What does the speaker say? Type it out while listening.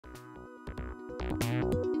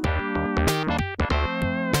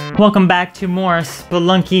Welcome back to more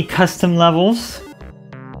Spelunky custom levels.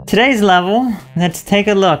 Today's level, let's take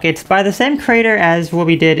a look. It's by the same creator as what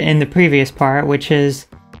we did in the previous part, which is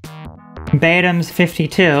Bottom's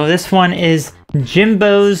 52. This one is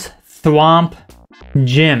Jimbo's Thwomp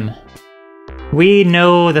Gym. We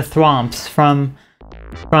know the Thwomps from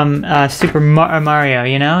Super Mario,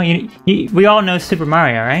 you know? We all know Super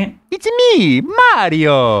Mario, right? It's me,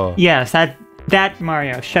 Mario! Yes, that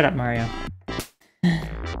Mario. Shut up, Mario.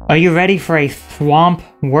 Are you ready for a Thwomp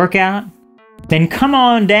workout? Then come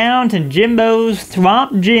on down to Jimbo's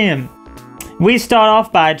Thwomp Gym. We start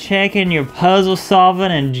off by checking your puzzle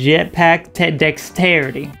solving and jetpack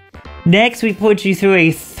dexterity. Next, we put you through a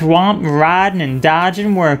Thwomp riding and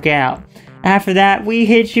dodging workout. After that, we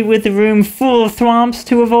hit you with a room full of Thwomps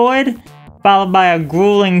to avoid, followed by a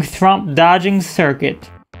grueling Thwomp dodging circuit.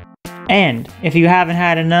 And, if you haven't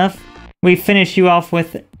had enough, we finish you off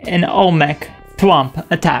with an Olmec Thwomp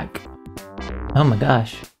attack. Oh my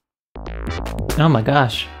gosh. Oh my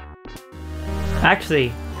gosh.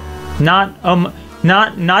 Actually, not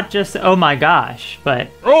just oh my gosh, but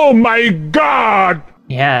oh my god!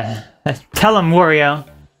 Yeah, tell him, Wario.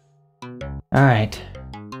 Alright.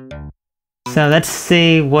 So let's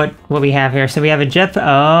see what we have here. So we have a jet.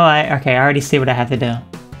 Okay, I already see what I have to do.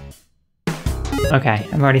 Okay,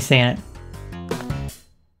 I'm already seeing it.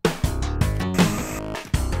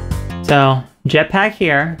 So jetpack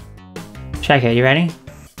here. Check it. You ready?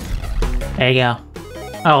 There you go.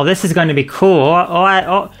 Oh, this is going to be cool.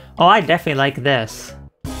 I definitely like this.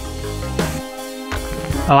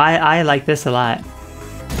 Oh, I like this a lot.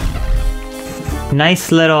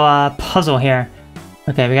 Nice little puzzle here.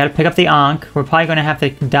 Okay, we gotta pick up the Ankh. We're probably gonna have to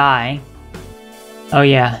die. Oh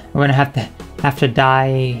yeah, we're gonna have to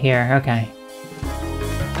die here. Okay.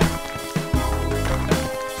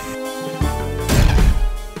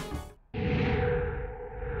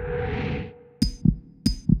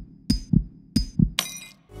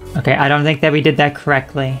 Okay, I don't think that we did that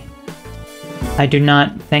correctly. I do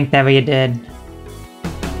not think that we did.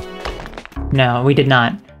 No, we did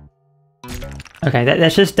not. Okay,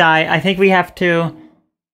 let's just die. I think we have to...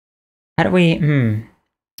 How do we...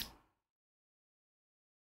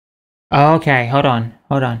 Okay, hold on.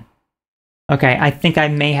 Okay, I think I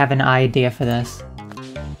may have an idea for this.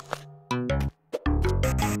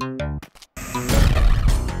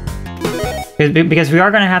 Because we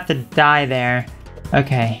are gonna have to die there.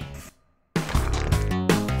 Okay.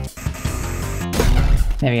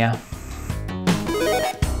 There we go.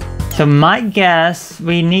 So my guess,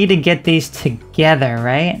 we need to get these together,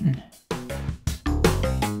 right?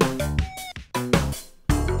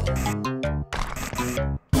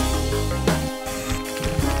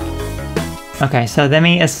 Okay, so let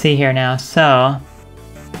me see here now. So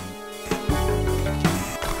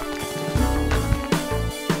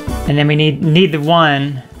and then we need the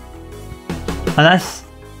one. Unless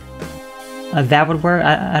that would work.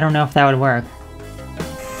 I don't know if that would work.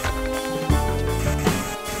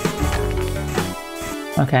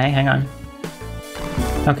 Okay, hang on.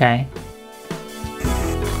 Okay.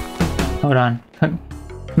 Hold on. Come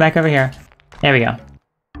back over here. There we go.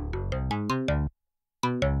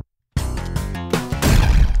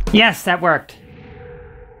 Yes, that worked.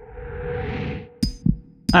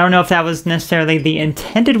 I don't know if that was necessarily the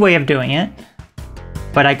intended way of doing it,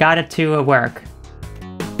 but I got it to work.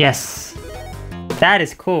 Yes. That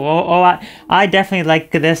is cool. I definitely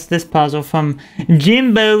like this puzzle from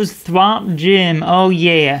Jimbo's Thwomp Gym. Oh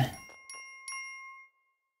yeah.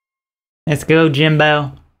 Let's go,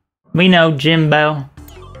 Jimbo. We know Jimbo.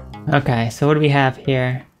 Okay, so what do we have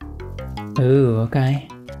here? Ooh, okay.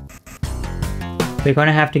 We're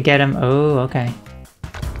gonna have to get him. Oh, okay.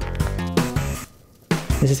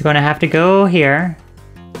 This is gonna have to go here.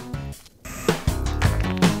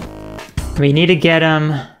 We need to get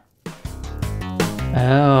him.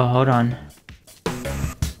 Oh, hold on.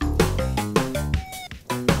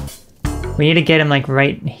 We need to get him like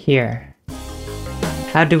right here.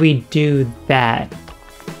 How do we do that?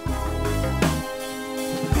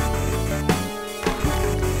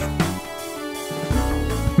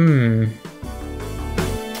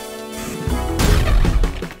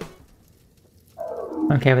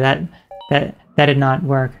 Okay, but that did not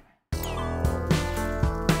work.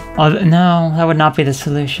 Oh no, that would not be the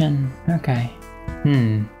solution. Okay.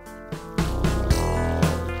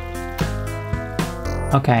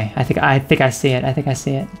 Okay, I think I see it. I think I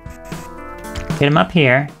see it. Get him up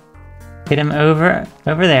here. Get him over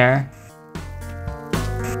there.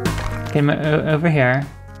 Get him over here.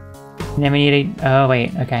 And then we need to... Oh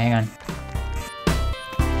wait, okay, hang on.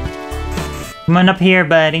 Come on up here,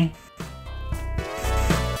 buddy.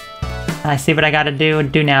 I see what I gotta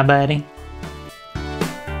do now, buddy.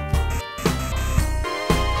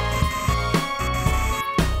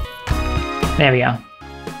 There we go.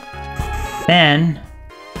 Then...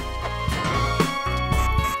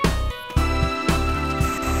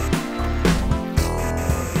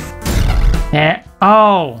 yeah.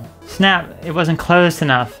 Oh! Snap! It wasn't close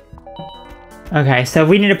enough. Okay, so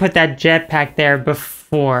we need to put that jetpack there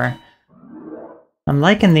before. I'm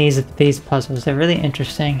liking these puzzles. They're really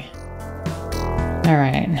interesting.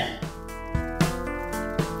 Alright.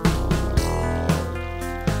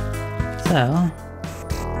 So...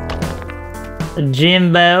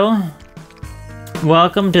 Jimbo.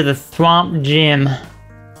 Welcome to the Thwomp Gym.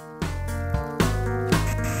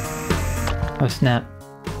 Oh snap.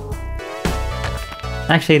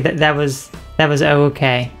 Actually, that was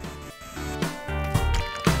okay.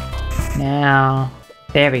 Now,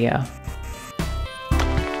 there we go.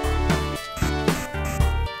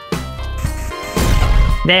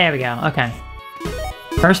 There we go, okay.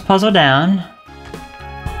 First puzzle down.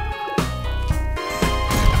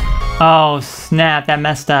 Oh snap, that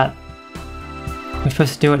messed up. We're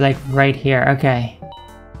supposed to do it like right here, okay.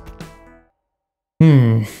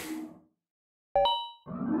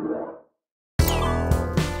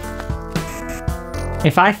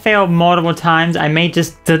 If I fail multiple times, I may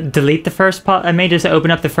just delete the first puzzle. I may just open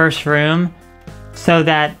up the first room so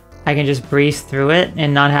that I can just breeze through it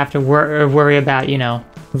and not have to worry about, you know,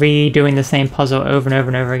 redoing the same puzzle over and over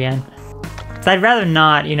and over again. So I'd rather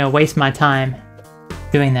not, you know, waste my time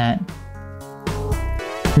doing that.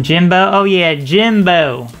 Jimbo? Oh yeah,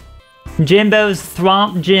 Jimbo! Jimbo's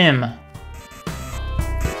Thwomp Gym.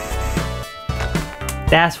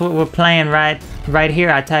 That's what we're playing right here,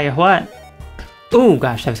 I tell you what. Ooh,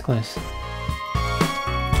 gosh, that was close.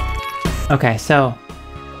 Okay, so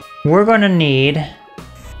we're gonna need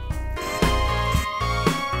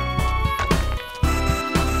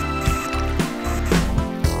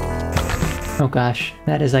oh gosh,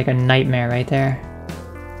 that is like a nightmare right there.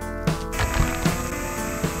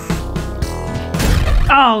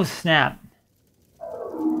 Oh, snap.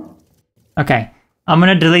 Okay, I'm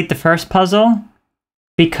gonna delete the first puzzle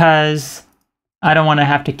because I don't want to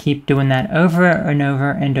have to keep doing that over and over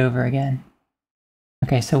and over again.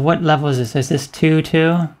 Okay, so what level is this? Is this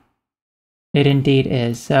 2-2? It indeed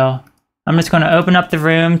is. So I'm just going to open up the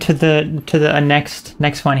room to the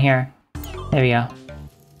next one here. There we go.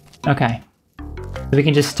 Okay. So we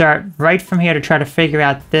can just start right from here to try to figure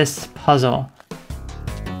out this puzzle.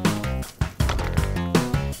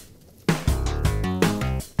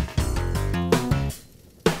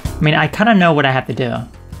 I mean, I kind of know what I have to do.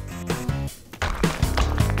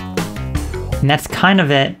 And that's kind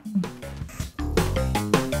of it.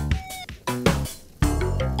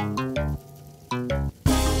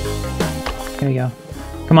 There we go.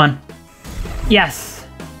 Come on. Yes!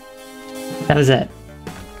 That was it.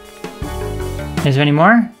 Is there any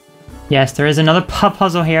more? Yes, there is another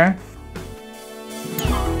puzzle here.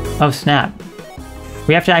 Oh snap.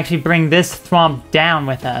 We have to actually bring this thwomp down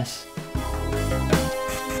with us.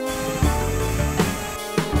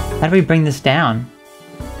 How do we bring this down?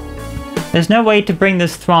 There's no way to bring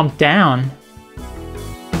this thwomp down.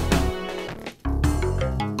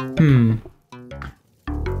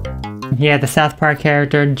 Yeah, the South Park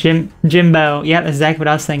character, Jimbo. Yeah, that's exactly what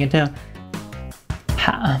I was thinking too.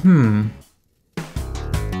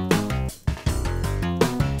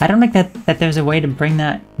 I don't think that there's a way to bring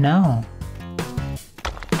that... No.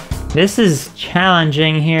 This is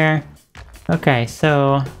challenging here. Okay,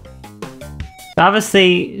 so...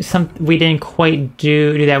 obviously, we didn't quite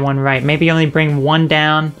do that one right. Maybe only bring one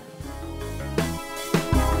down.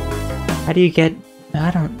 How do you get... I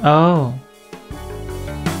don't... Oh.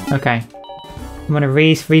 Okay. I'm gonna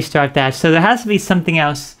restart that. So there has to be something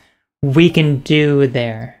else we can do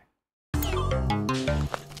there.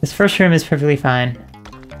 This first room is perfectly fine.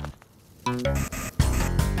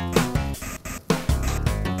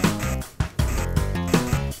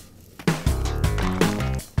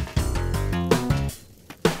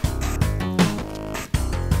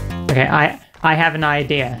 Okay, I have an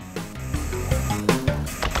idea.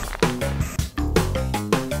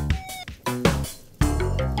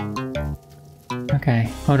 Okay,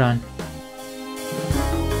 hold on.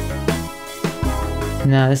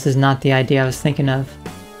 No, this is not the idea I was thinking of.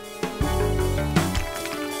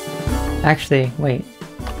 Actually, wait.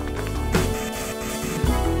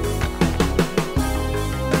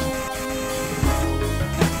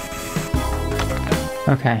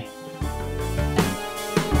 Okay.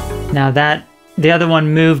 Now that... the other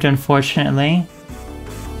one moved, unfortunately.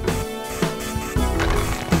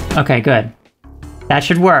 Okay, good. That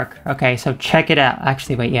should work. Okay, so check it out.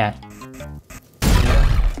 Actually, wait, yeah.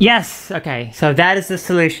 Yes! Okay, so that is the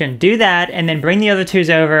solution. Do that, and then bring the other twos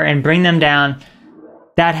over and bring them down.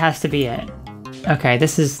 That has to be it. Okay,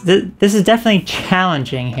 this is definitely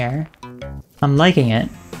challenging here. I'm liking it.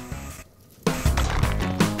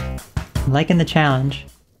 I'm liking the challenge.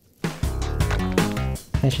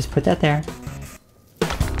 Let's just put that there.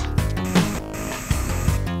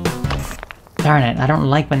 Darn it, I don't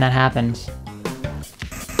like when that happens.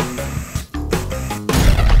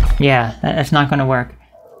 Yeah, that's not gonna work.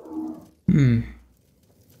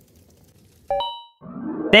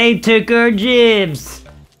 They took our jibs!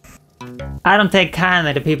 I don't take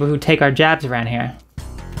kindly to people who take our jabs around here.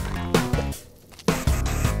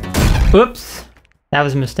 Oops! That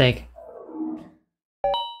was a mistake.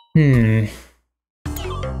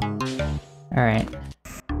 Alright.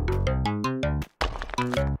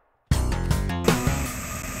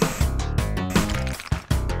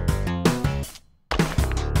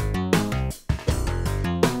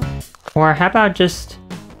 Or how about just...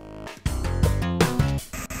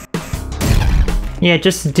 Yeah,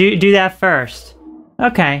 just do that first.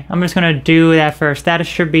 Okay, I'm just gonna do that first. That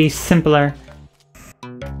should be simpler.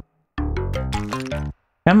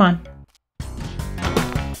 Come on.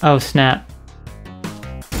 Oh, snap.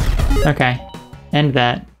 Okay, end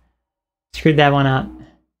that. Screwed that one up.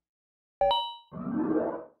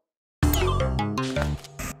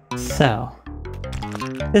 So,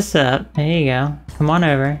 this up. There you go. Come on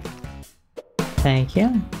over. Thank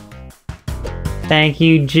you. Thank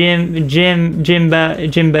you, Jimbo.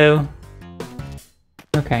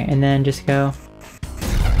 Okay, and then just go.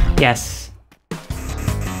 Yes.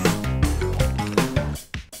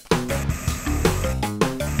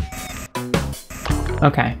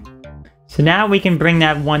 Okay. So now we can bring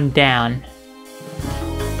that one down.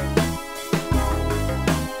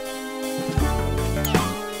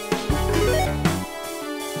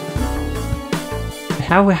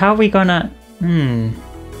 How are we gonna...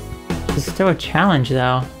 It's still a challenge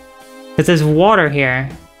though. Because there's water here.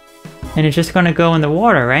 And it's just gonna go in the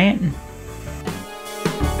water, right?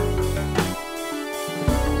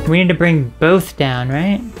 We need to bring both down,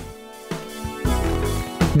 right?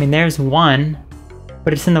 I mean, there's one.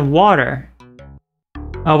 But it's in the water.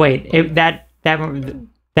 Oh wait, that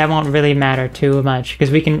won't really matter too much.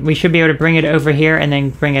 Because we should be able to bring it over here and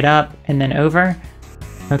then bring it up and then over.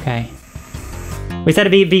 Okay. We just have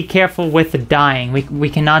to be careful with the dying. We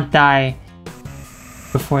cannot die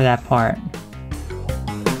before that part.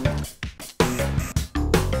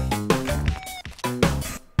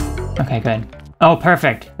 Okay, good. Oh,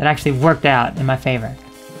 perfect. That actually worked out in my favor.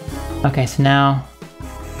 Okay, so now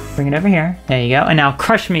bring it over here. There you go. And now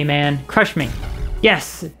crush me, man. Crush me.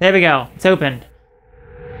 Yes, there we go. It's opened.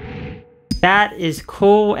 That is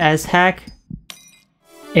cool as heck.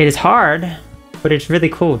 It is hard, but it's really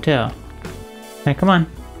cool too. Okay, come on.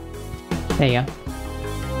 There you go.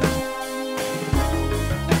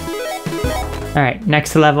 Alright,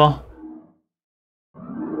 next level.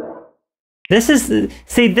 This is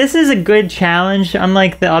a good challenge,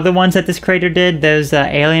 unlike the other ones that this creator did, those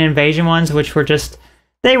alien invasion ones, which were just,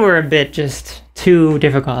 they were a bit just too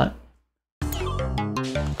difficult.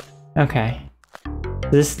 Okay.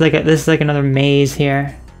 This is like another maze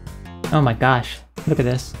here. Oh my gosh, look at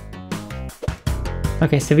this.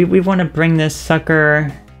 Okay, so we want to bring this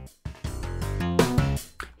sucker...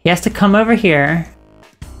 He has to come over here.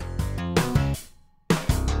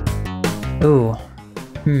 Ooh.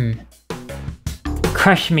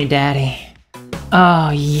 Crush me, daddy. Oh,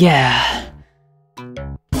 yeah.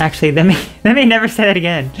 Actually, let me never say that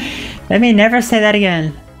again. Let me never say that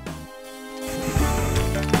again.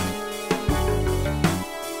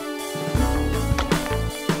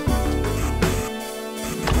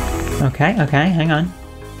 Okay, hang on.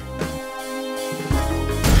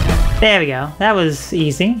 There we go. That was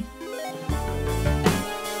easy.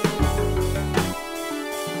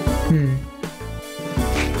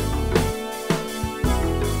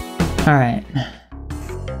 Alright.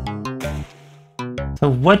 So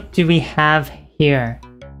what do we have here?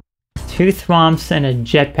 2 thwomps and a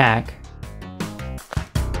jetpack.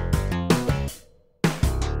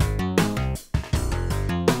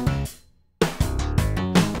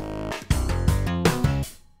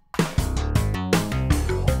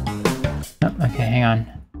 Oh, okay, hang on.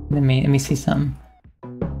 Let me see something.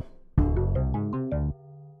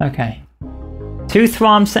 Okay. 2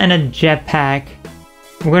 thwomps and a jetpack.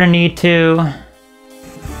 We're gonna need to...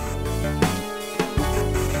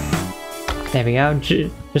 There we go,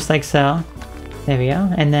 just like so. There we go,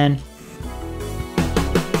 and then...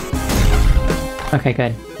 Okay,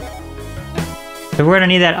 good. So we're gonna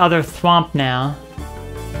need that other thwomp now.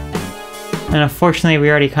 And unfortunately, we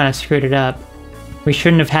already kind of screwed it up. We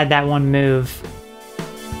shouldn't have had that one move.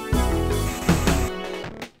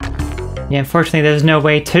 Yeah, unfortunately there's no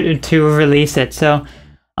way to release it, so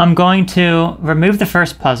I'm going to remove the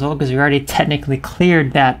first puzzle because we already technically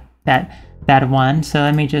cleared that one. So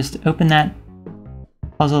let me just open that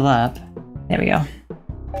puzzle up. There we go.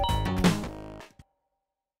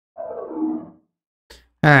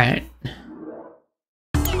 Alright.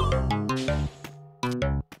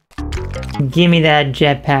 Give me that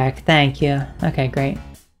jetpack, thank you. Okay, great.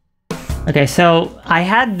 Okay, so I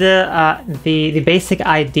had the basic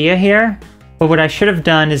idea here, but what I should have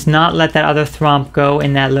done is not let that other thwomp go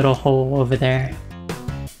in that little hole over there.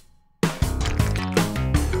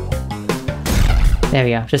 There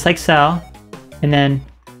we go, just like so. And then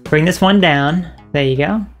bring this one down. There you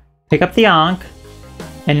go. Pick up the Ankh.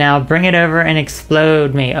 And now bring it over and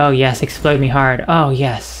explode me. Oh yes, explode me hard. Oh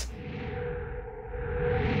yes.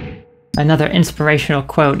 Another inspirational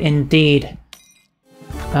quote, indeed.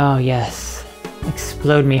 Oh yes.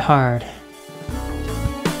 Explode me hard.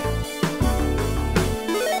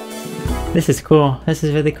 This is cool. This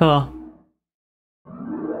is really cool.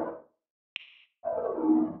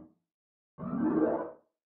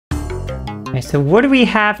 Okay, so what do we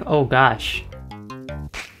have? Oh gosh.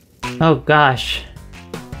 Oh gosh.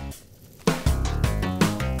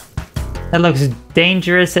 That looks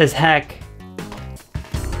dangerous as heck.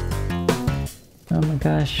 Oh my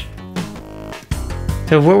gosh.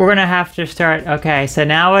 So we're gonna have to start. Okay, so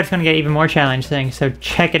now it's gonna get even more challenging, so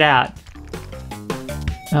check it out.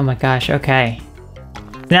 Oh my gosh, okay.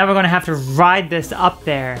 Now we're gonna have to ride this up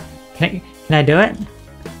there. Can I do it?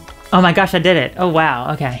 Oh my gosh, I did it. Oh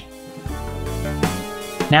wow, okay.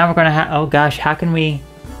 Now we're gonna have, oh gosh, how can we,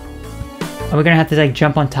 are we gonna have to like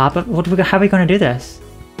jump on top of, how are we gonna do this?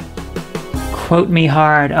 Quote me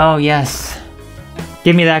hard, oh yes.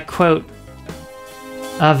 Give me that quote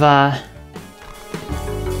of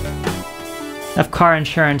car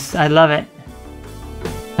insurance, I love it.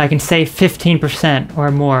 I can save 15%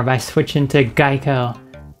 or more by switching to Geico.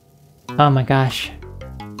 Oh my gosh.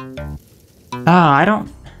 Oh, I don't,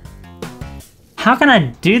 how can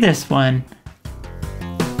I do this one?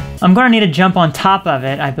 I'm gonna need to jump on top of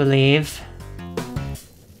it, I believe.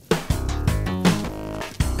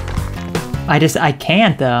 I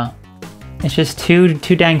can't though. It's just too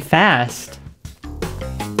dang fast.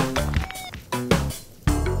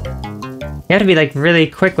 You have to be like really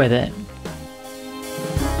quick with it.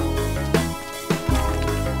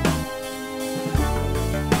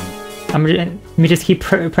 Let me just keep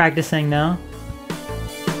practicing now.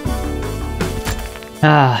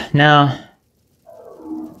 Ah, no.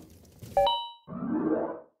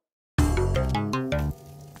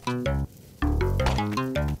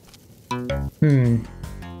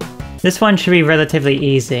 This one should be relatively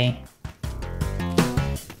easy.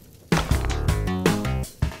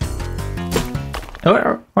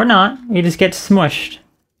 Or not. You just get smushed.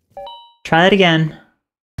 Try that again.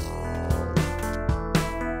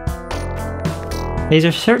 These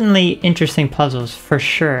are certainly interesting puzzles, for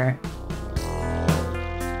sure.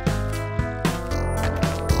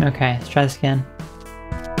 Okay, let's try this again.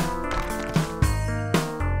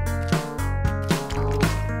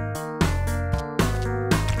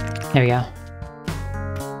 There we go.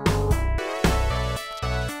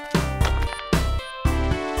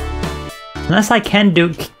 Unless I can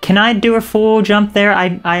I do a full jump there?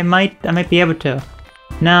 I might be able to.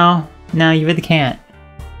 No, you really can't.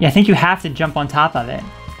 Yeah, I think you have to jump on top of it.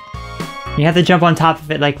 You have to jump on top of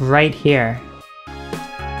it like right here.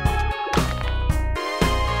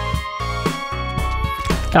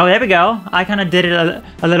 Oh, there we go. I kind of did it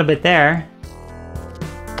a little bit there.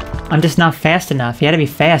 I'm just not fast enough. You gotta be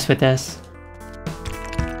fast with this.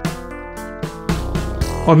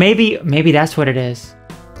 Or maybe that's what it is.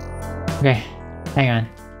 Okay, hang on.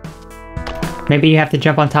 Maybe you have to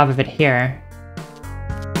jump on top of it here.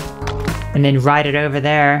 And then ride it over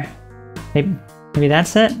there. Maybe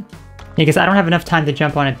that's it? Yeah, because I don't have enough time to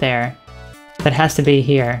jump on it there. That has to be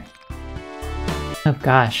here. Oh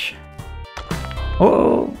gosh.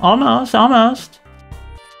 Oh, almost.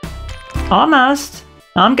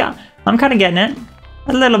 I'm kind of getting it.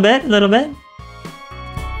 A little bit.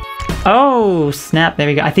 Oh, snap. There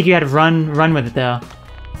we go. I think you had to run with it, though.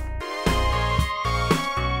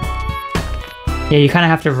 Yeah, you kind of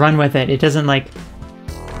have to run with it. It doesn't, like...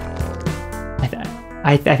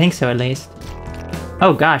 I think so, at least.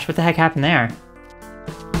 Oh, gosh. What the heck happened there?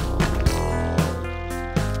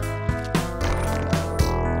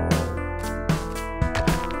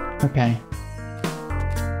 Okay.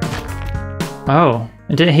 Oh.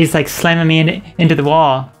 He's like slamming me into the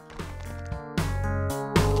wall.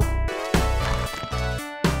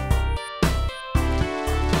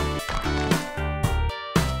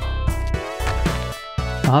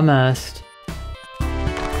 Almost.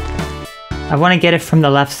 I want to get it from the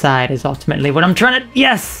left side is ultimately what I'm trying to...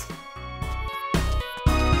 Yes!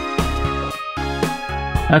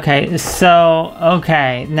 Okay, so...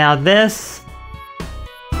 Okay, now this...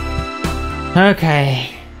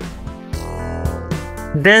 Okay.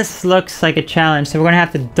 This looks like a challenge, so we're gonna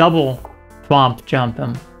have to double thwomp jump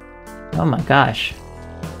him. Oh my gosh.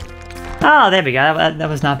 Oh, there we go. That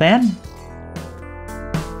was not bad.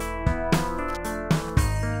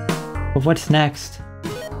 But what's next?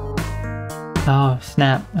 Oh,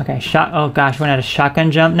 snap. Okay, oh gosh, we're gonna have a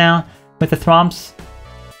shotgun jump now with the thwomps.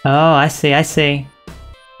 Oh, I see, I see.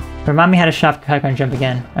 Remind me how to shotgun jump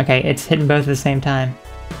again. Okay, it's hitting both at the same time.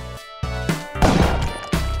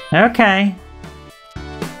 Okay.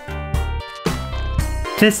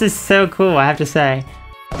 This is so cool, I have to say.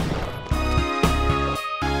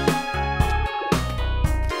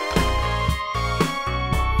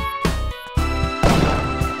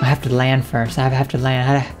 I have to land first. I have to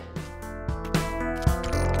land.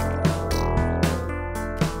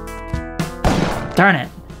 Darn it.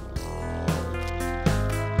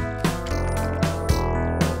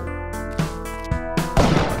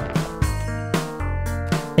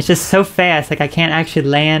 It's just so fast, like I can't actually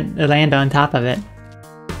land on top of it.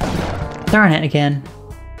 Darn it again.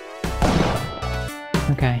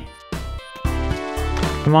 Okay.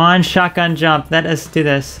 Come on, shotgun jump. Let us do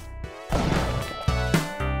this.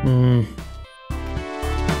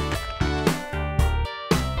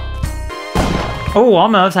 Oh,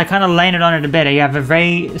 almost. I kind of landed on it a bit. You have a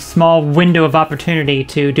very small window of opportunity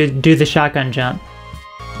to do the shotgun jump.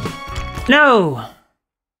 No!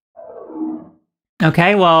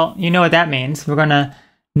 Okay, well, you know what that means. We're gonna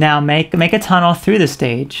now make a tunnel through the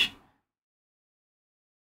stage.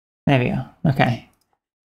 There we go. Okay.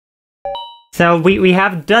 So we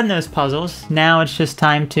have done those puzzles. Now it's just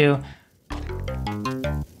time to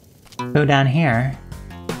go down here.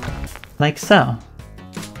 Like so.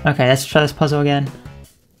 Okay, let's try this puzzle again.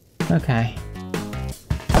 Okay.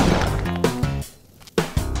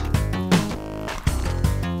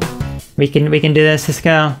 We can do this. Let's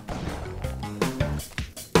go.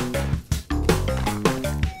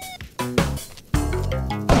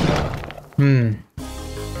 The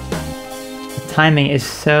timing is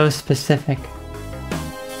so specific.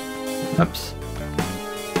 Oops.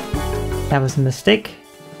 That was a mistake.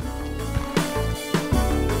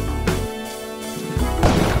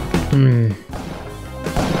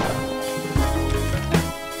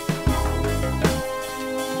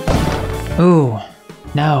 Ooh,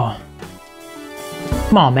 no.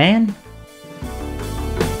 Come on, man.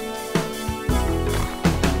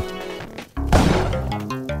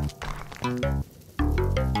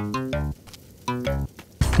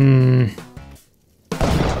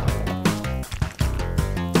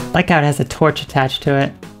 Like how it has a torch attached to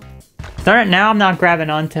it. Darn it, now I'm not grabbing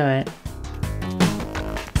onto it.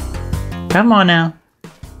 Come on now.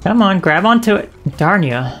 Come on, grab onto it. Darn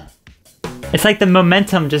you. It's like the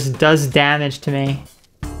momentum just does damage to me.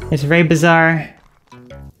 It's very bizarre.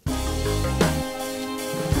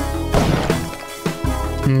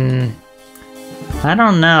 I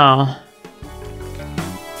don't know.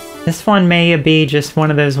 This one may be just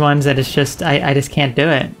one of those ones that it's just, I just can't do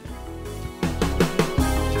it.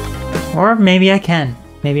 Or maybe I can.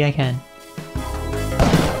 Maybe I can.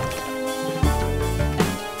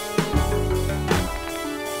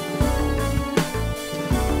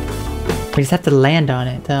 We just have to land on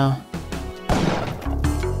it, though.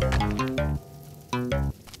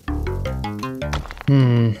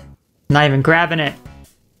 Not even grabbing it.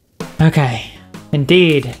 Okay.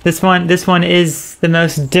 Indeed. This one is the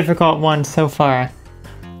most difficult one so far.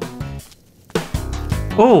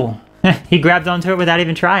 Oh! He grabbed onto it without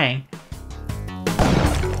even trying.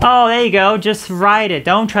 Oh, there you go. Just ride it.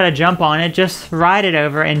 Don't try to jump on it. Just ride it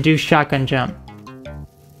over and do shotgun jump.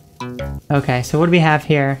 Okay, so what do we have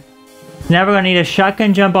here? Now we're gonna need a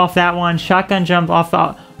shotgun jump off that one, shotgun jump off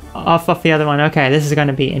the other one. Okay, this is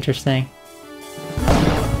gonna be interesting.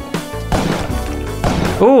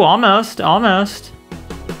 Ooh, almost. I'm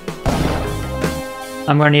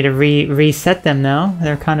gonna need to reset them though.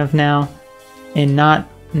 They're kind of now in not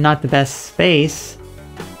the best space.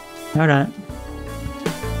 Hold on.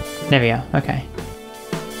 There we go. Okay.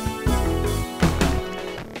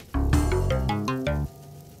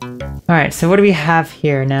 All right. So what do we have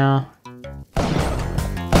here now?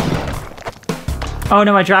 Oh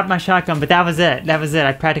no, I dropped my shotgun, but that was it. That was it.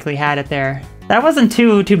 I practically had it there. That wasn't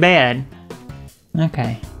too bad.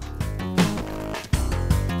 Okay.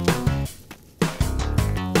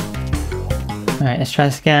 Alright, let's try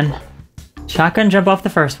this again. Shotgun jump off the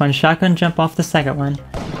first one, shotgun jump off the second one.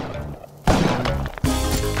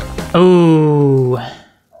 Ooh.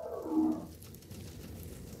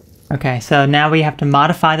 Okay, so now we have to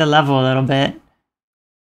modify the level a little bit.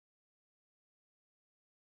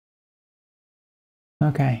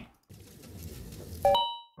 Okay.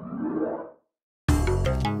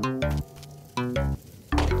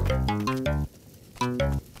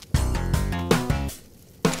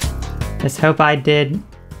 Let's hope I did.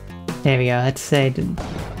 There we go. Let's say.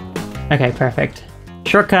 Okay, perfect.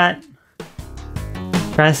 Shortcut.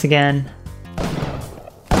 Press again.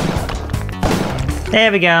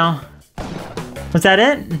 There we go. Was that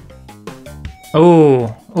it?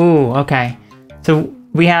 Ooh, ooh, okay. So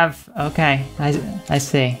we have, okay, I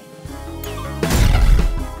see.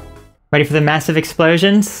 Ready for the massive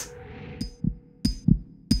explosions?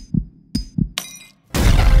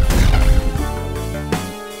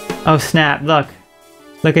 Oh snap, look.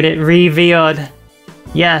 Look at it revealed.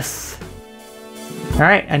 Yes.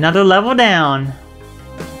 Alright, another level down.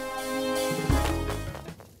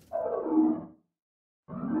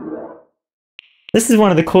 This is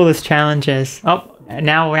one of the coolest challenges. Oh,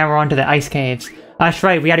 now we're on to the ice caves. That's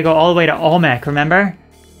right, we had to go all the way to Olmec, remember?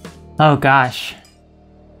 Oh gosh.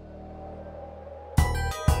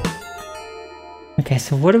 Okay,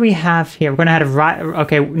 so what do we have here? We're gonna have to ride.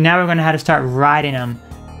 Okay, now we're gonna have to start riding them.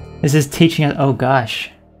 This is teaching us. Oh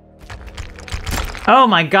gosh. Oh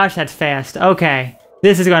my gosh, that's fast. Okay,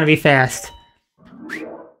 this is gonna be fast.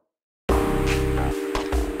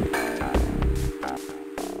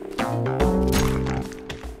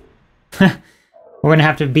 We're gonna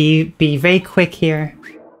have to be very quick here.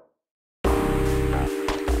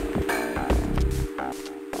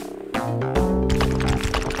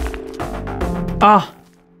 Oh!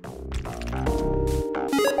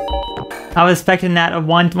 I was expecting that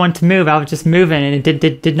one to move. I was just moving and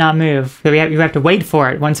it did not move. So you have to wait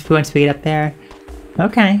for it once we get up there.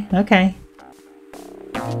 Okay, okay.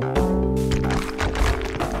 Come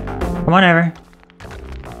on over.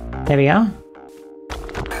 There we go.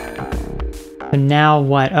 So now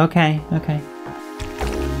what? Okay, okay.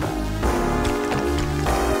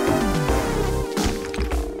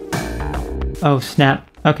 Oh snap.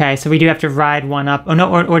 Okay, so we do have to ride one up. Oh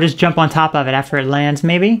no, or just jump on top of it after it lands,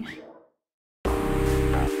 maybe?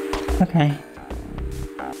 Okay.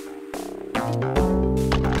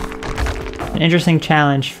 An interesting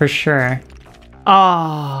challenge for sure.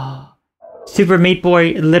 Oh, Super Meat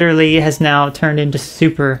Boy literally has now turned into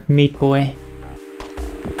Super Meat Boy.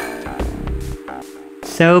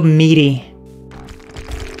 So meaty.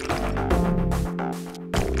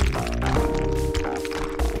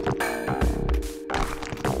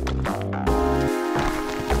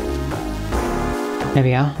 There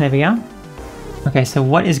we go, there we go. Okay, so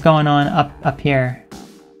what is going on up here?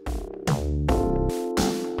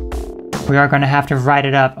 We are going to have to ride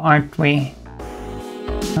it up, aren't we?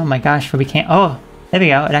 Oh my gosh, but we can't. Oh, there we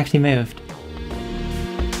go, it actually moved.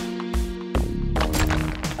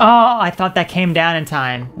 Oh, I thought that came down in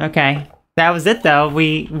time. Okay. That was it though.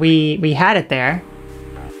 We had it there.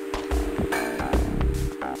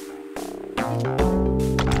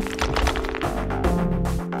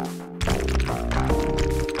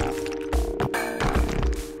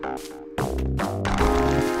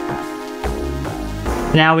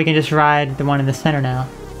 Now we can just ride the one in the center now.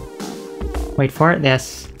 Wait for it,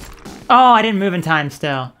 this. Oh, I didn't move in time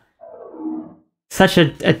still. Such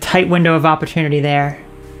a tight window of opportunity there.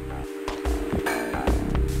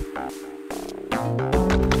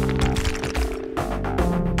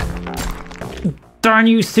 Darn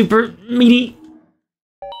you, super meaty.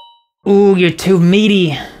 Ooh, you're too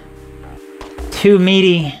meaty. Too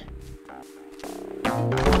meaty.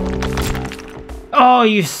 Oh,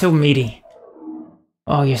 you're so meaty.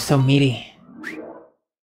 Oh, you're so meaty.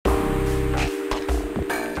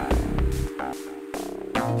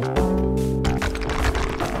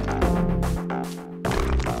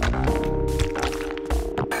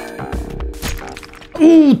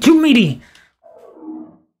 Ooh, too meaty.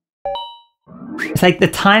 It's like the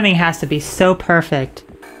timing has to be so perfect.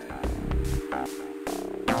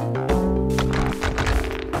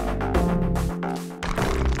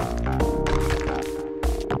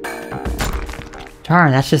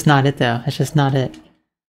 Darn, that's just not it though. That's just not it.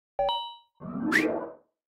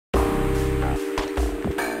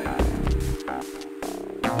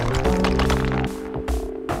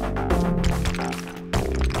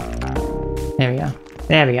 There we go.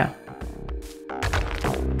 There we go.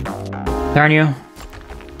 Darn you.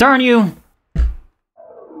 Darn you!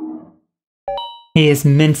 He is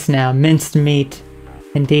minced now. Minced meat.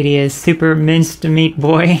 Indeed he is. Super minced meat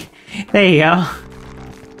boy. There you go.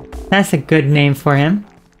 That's a good name for him.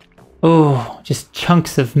 Oh, just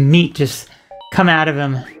chunks of meat just come out of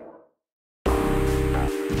him.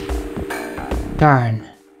 Darn.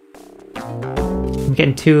 I'm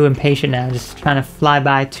getting too impatient now, just trying to fly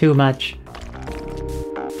by too much.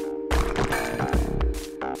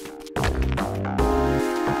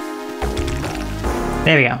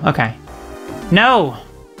 There we go, okay. No!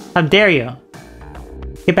 How dare you?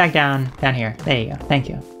 Get back down here. There you go, thank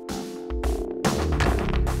you.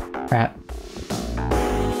 Crap.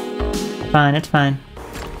 Fine, it's fine.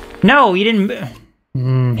 No, you didn't.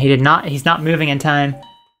 He did not. He's not moving in time.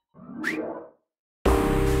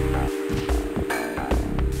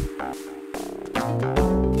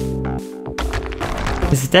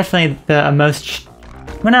 This is definitely the most.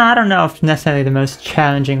 Well, no, I don't know if necessarily the most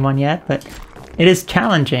challenging one yet, but it is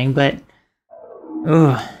challenging. But,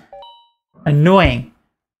 ugh, annoying.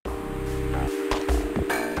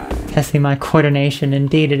 Testing my coordination.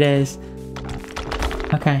 Indeed, it is.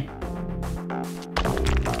 Okay.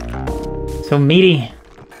 So meaty.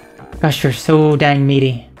 Gosh, you're so dang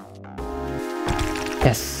meaty.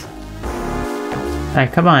 Yes.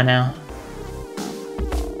 Alright, come on now.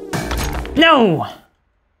 No!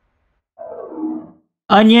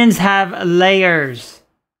 Onions have layers.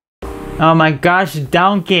 Oh my gosh,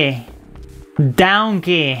 donkey.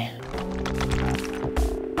 Donkey.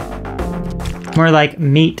 More like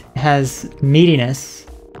meat has meatiness.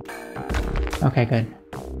 Okay, good.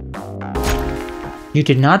 You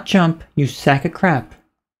did not jump, you sack of crap.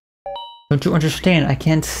 Don't you understand? I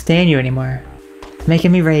can't stand you anymore. It's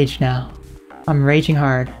making me rage now. I'm raging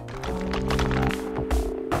hard.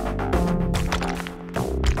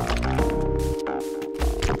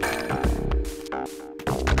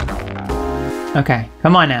 Okay,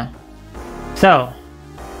 come on now. So,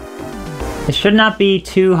 it should not be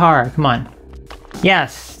too hard. Come on.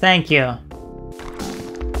 Yes, thank you.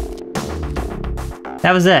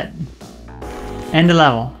 That was it. End of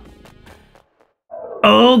level.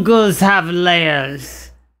 Ogres have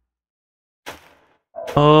layers.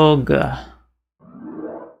 Ogre.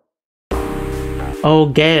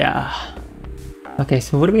 Ogre. Okay,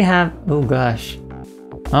 so what do we have? Oh gosh.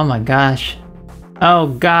 Oh my gosh. Oh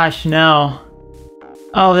gosh, no.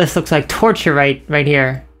 Oh, this looks like torture right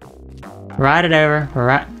here. Ride it over.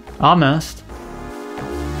 Right, almost.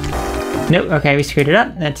 Nope. Okay, we screwed it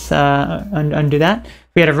up. Let's undo that.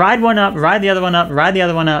 We gotta ride one up, ride the other one up, ride the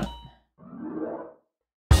other one up.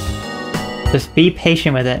 Just be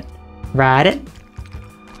patient with it. Ride it.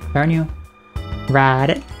 Darn you. Ride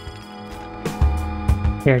it.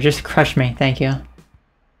 Here, just crush me. Thank you.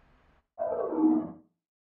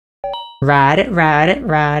 Ride it, ride it,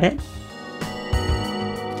 ride it.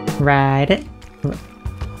 Ride it.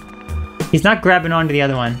 He's not grabbing onto the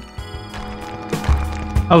other one.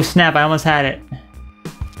 Oh snap, I almost had it.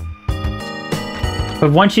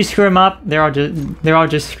 But once you screw them up, they're all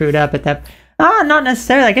just screwed up at that. Ah, not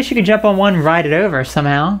necessarily. I guess you could jump on one and ride it over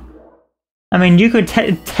somehow. I mean, you could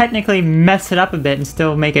technically mess it up a bit and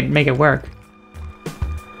still make it work.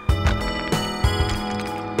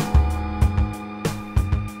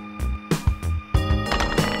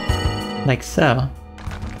 Like so.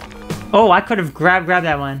 Oh, I could have grabbed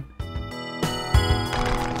that one.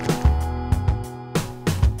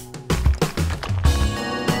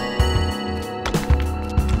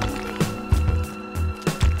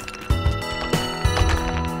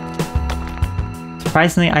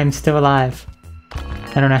 Surprisingly, I'm still alive.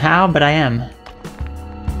 I don't know how, but I am.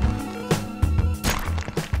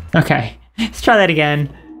 Okay, let's try that again.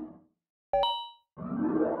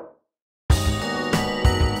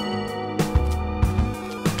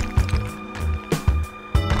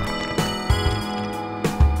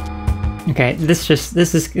 Okay, this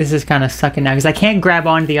is kind of sucking now because I can't grab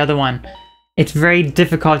onto the other one. It's very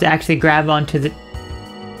difficult to actually grab onto the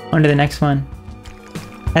next one.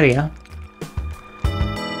 There we go.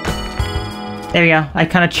 There we go. I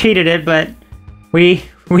kind of cheated it, but we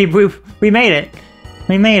made it.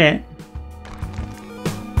 We made it.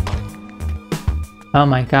 Oh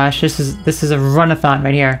my gosh, this is a run-a-thon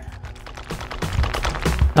right here.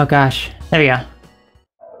 Oh gosh. There we go.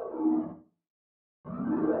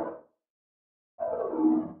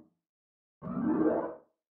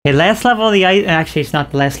 Okay, last level of the ice. Actually, it's not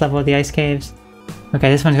the last level of the ice caves. Okay,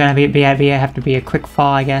 this one's gonna have to be a quick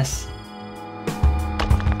fall, I guess.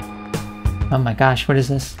 Oh my gosh, what is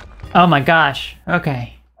this? Oh my gosh.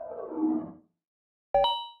 Okay.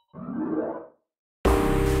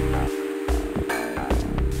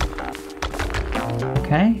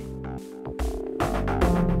 Okay.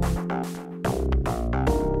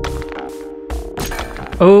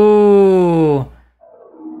 Oh.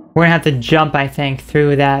 We're gonna have to jump, I think,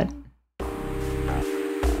 through that.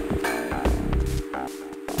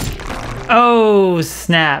 Oh,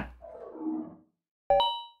 snap.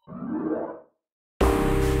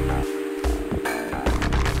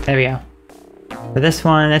 There we go. For this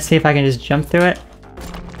one, let's see if I can just jump through it.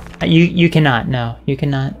 You cannot. No, you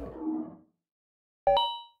cannot.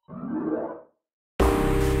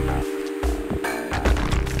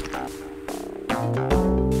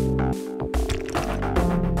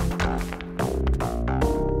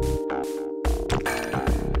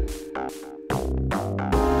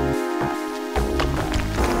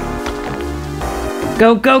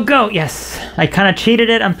 Go, go, go! Yes! I kind of cheated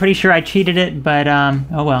it. I'm pretty sure I cheated it, but,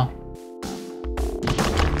 oh well.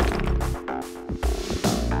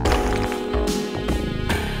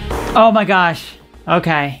 Oh my gosh.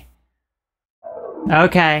 Okay.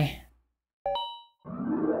 Okay.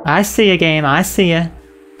 I see you, game. I see you.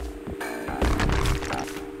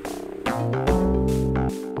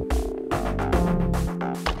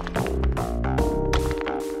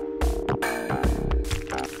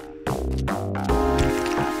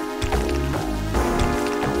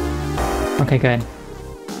 Okay, good.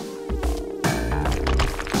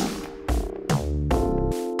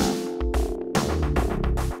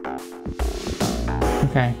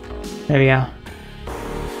 Okay, there we go.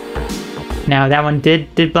 Now that one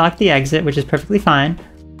did block the exit, which is perfectly fine.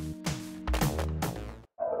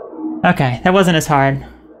 Okay, that wasn't as hard.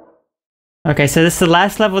 Okay, so this is the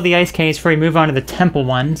last level of the ice caves before we move on to the temple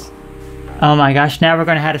ones. Oh my gosh, now we're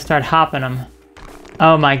gonna have to start hopping them.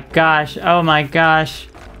 Oh my gosh, oh my gosh.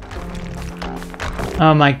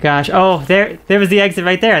 Oh my gosh. Oh, there was the exit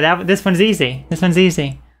right there. This one's easy. This one's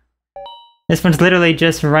easy. This one's literally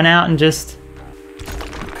just run out and just...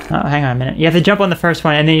 Oh, hang on a minute. You have to jump on the first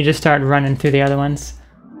one and then you just start running through the other ones.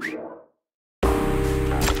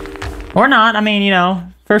 Or not. I mean, you know,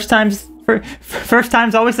 first time's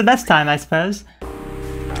always the best time, I suppose.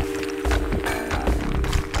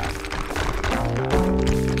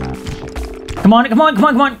 Come on, come on, come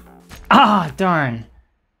on, come on! Ah, darn.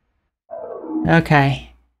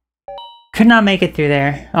 Okay. Could not make it through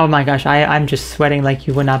there. Oh my gosh, I'm just sweating like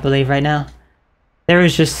you would not believe right now. There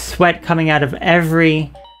is just sweat coming out of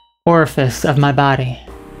every orifice of my body.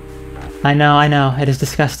 I know, it is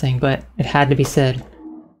disgusting, but it had to be said.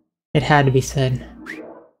 It had to be said.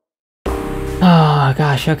 Oh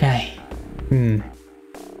gosh, okay.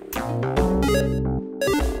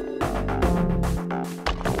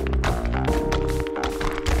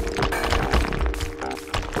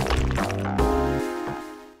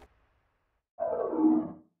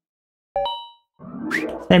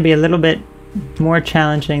 Maybe a little bit more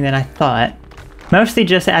challenging than I thought. Mostly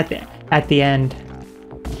just at the end.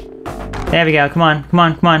 There we go. Come on, come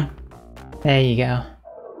on, come on. There you go.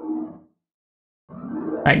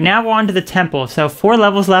 Alright, now we're on to the temple. So 4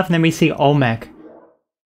 levels left and then we see Olmec.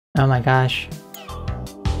 Oh my gosh.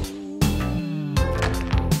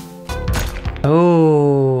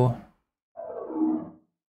 Oh.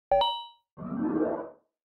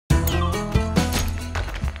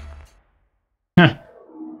 Huh.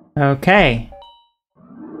 Okay.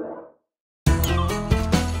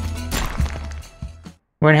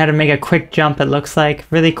 We're gonna have to make a quick jump, it looks like.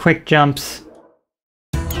 Really quick jumps.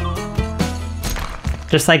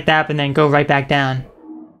 Just like that, and then go right back down.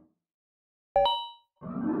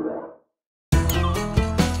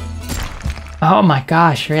 Oh my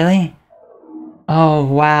gosh, really? Oh,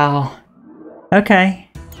 wow. Okay.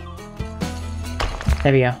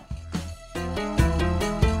 There we go.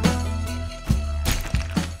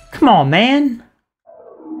 Come on, man!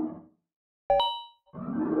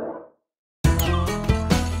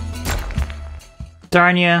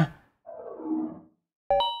 Darn ya.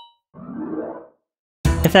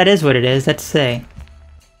 If that is what it is, let's see.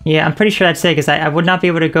 Yeah, I'm pretty sure that's it, because I would not be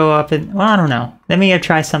able to go up and... Well, I don't know. Let me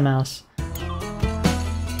try something else.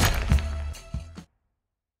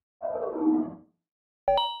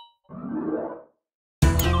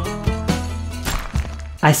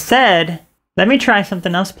 I said, let me try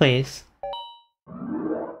something else, please.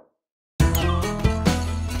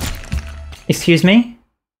 Excuse me?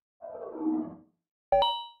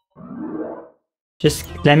 Just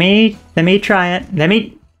let me try it. Let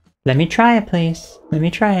me try it, please. Let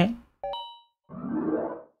me try it.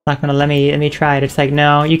 Not gonna let me try it. It's like,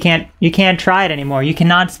 no, you can't try it anymore. You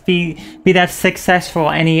cannot be that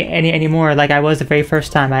successful anymore like I was the very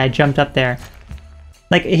first time I jumped up there.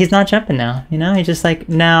 Like, he's not jumping now, you know? He's just like,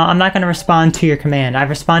 no, I'm not gonna respond to your command. I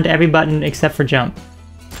respond to every button except for jump.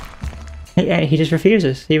 He just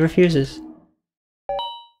refuses. He refuses.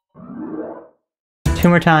 2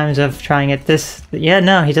 more times of trying it. Yeah,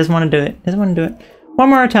 no, he doesn't want to do it. Doesn't want to do it. One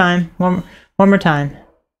more time. One more time.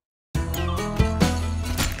 I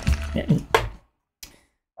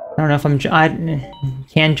don't know if I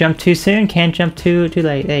can't jump too soon. Can't jump too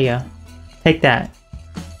late. There you go. Take that.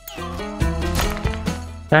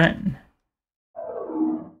 Darn it.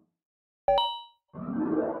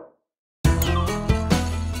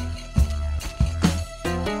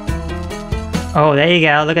 Oh, there you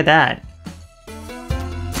go. Look at that.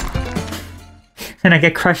 And I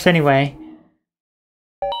get crushed anyway.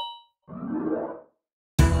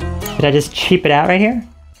 Did I just cheap it out right here?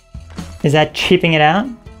 Is that cheaping it out?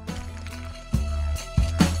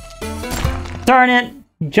 Darn it!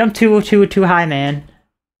 Jump too high, man.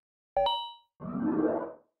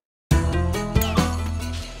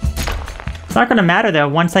 It's not gonna matter though.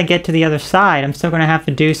 Once I get to the other side, I'm still gonna have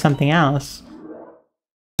to do something else.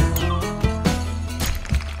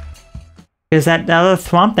 Is that other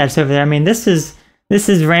thwomp that's over there? I mean, this is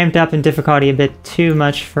ramped up in difficulty a bit too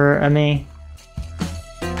much for me.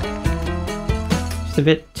 Just a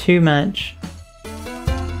bit too much.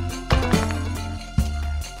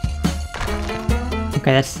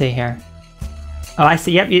 Okay, let's see here. Oh, I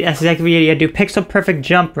see. Yep, that's exactly what you do. Pixel perfect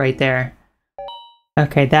jump right there.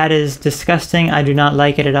 Okay, that is disgusting. I do not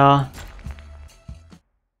like it at all.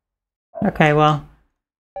 Okay, well.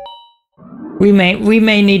 We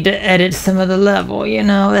may need to edit some of the level, you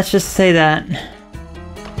know, let's just say that.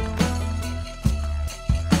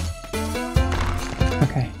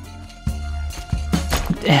 Okay.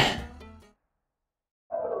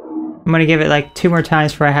 I'm gonna give it like 2 more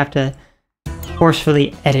times before I have to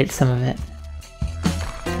forcefully edit some of it.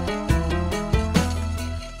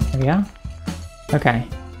 There we go. Okay.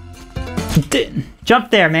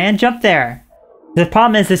 Jump there, man, jump there! The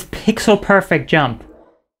problem is this pixel perfect jump.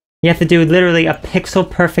 You have to do literally a pixel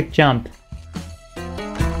perfect jump.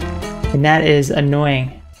 And that is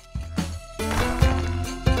annoying.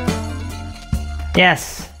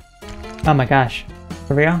 Yes! Oh my gosh.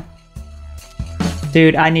 For real?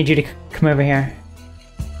 Dude, I need you to come over here.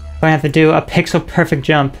 I have to do a pixel perfect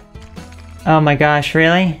jump. Oh my gosh,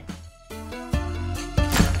 really?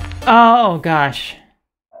 Oh gosh.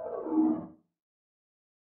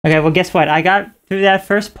 Okay, well guess what? I got through that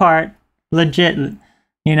first part legit.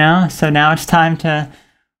 You know, so now it's time to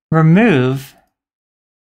remove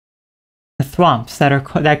the thwomps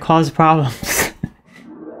that cause problems.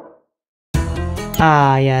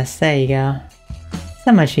 Ah, yes, there you go.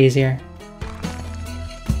 So much easier.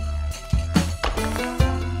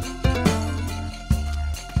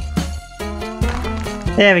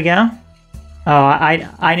 There we go. Oh,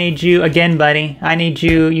 I need you again, buddy. I need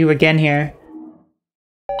you again here.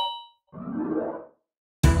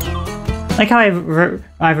 Like how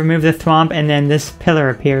I've removed the thwomp and then this pillar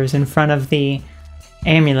appears in front of the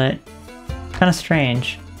amulet. Kind of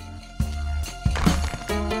strange.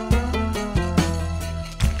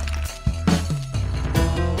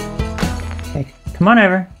 Okay, come on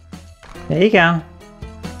over. There you go.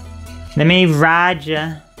 Let me ride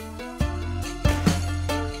ya.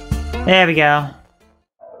 There we go.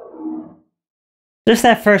 Just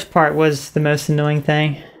that first part was the most annoying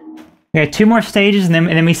thing. Okay, 2 more stages and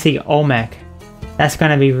then we see Olmec. That's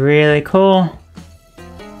gonna be really cool.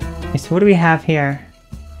 Okay, so what do we have here?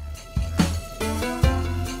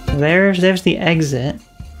 There's the exit.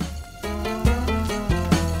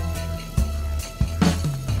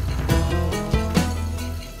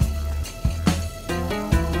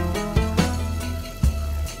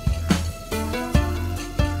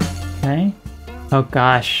 Okay. Oh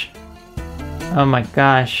gosh. Oh my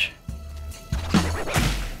gosh.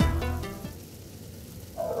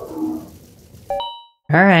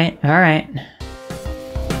 Alright, alright.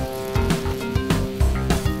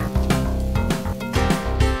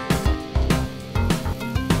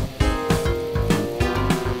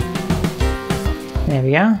 There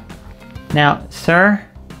we go. Now, sir.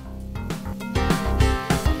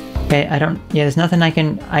 Okay, yeah, there's nothing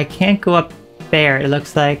I can't go up there, it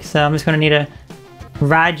looks like, so I'm just gonna need to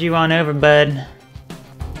ride you on over, bud.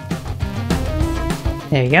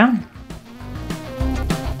 There you go.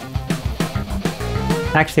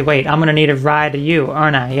 Actually, wait, I'm gonna need a ride to you,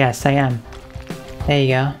 aren't I? Yes, I am. There you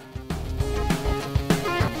go.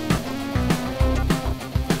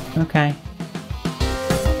 Okay.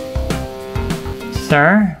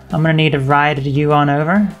 Sir, I'm gonna need a ride to you on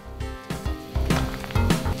over.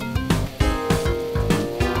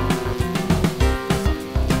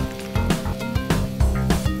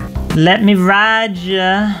 Let me ride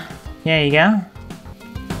ya. There you go.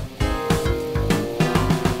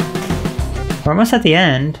 We're almost at the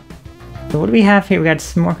end. So what do we have here? We got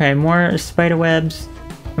some more, okay, more spider webs.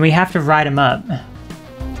 And we have to ride them up.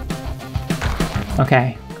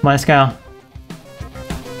 Okay, come on, let's go.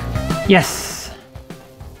 Yes!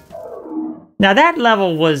 Now that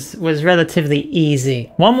level was relatively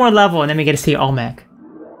easy. 1 more level and then we get to see Olmec.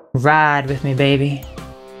 Ride with me, baby.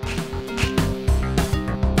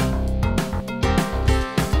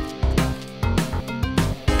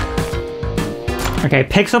 Okay,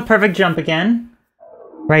 pixel perfect jump again.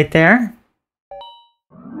 Right there.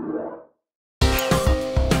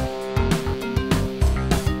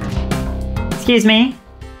 Excuse me.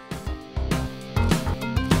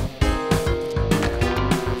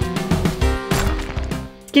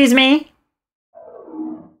 Excuse me.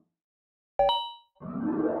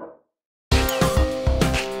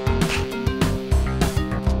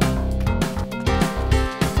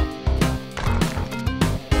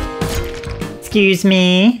 Excuse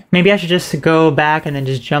me. Maybe I should just go back and then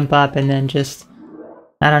just jump up and then just...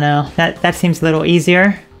 I don't know. That seems a little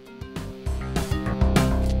easier.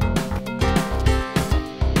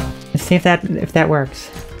 Let's see if that works.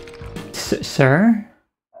 Sir?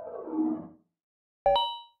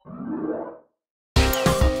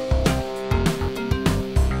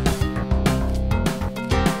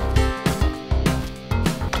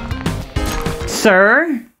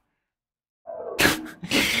 Sir?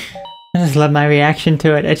 I just love my reaction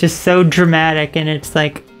to it. It's just so dramatic and it's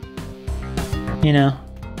like, you know,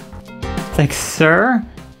 it's like, sir?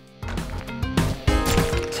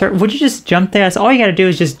 Sir, would you just jump there? That's all you gotta do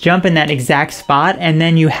is just jump in that exact spot and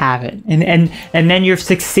then you have it. And then you've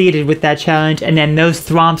succeeded with that challenge and then those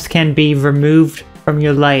thwomps can be removed from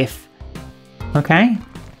your life. Okay?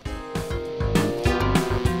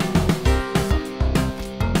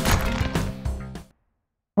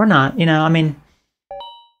 Or not, you know, I mean...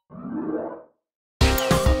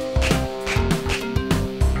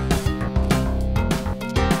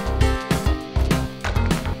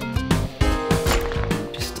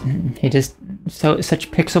 He just... such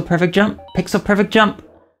pixel perfect jump. Pixel perfect jump.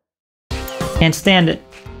 Can't stand it.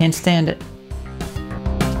 Can't stand it.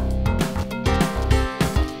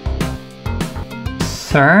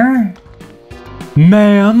 Sir?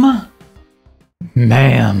 Ma'am?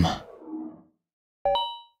 Ma'am.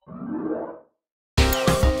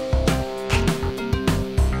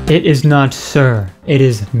 It is not sir. It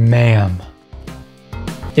is ma'am.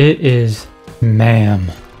 It is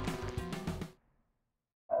ma'am.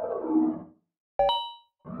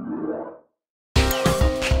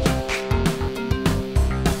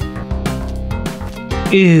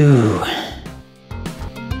 Ew.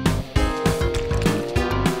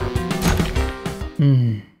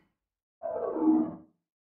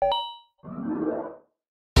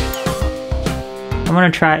 I'm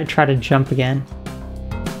gonna try to jump again.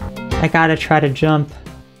 I gotta try to jump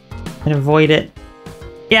and avoid it.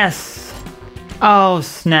 Yes! Oh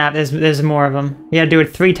snap, there's more of them. You gotta do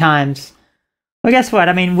it 3 times. Well, guess what?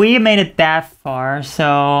 I mean, we made it that far,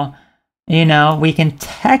 so, you know, we can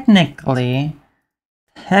technically,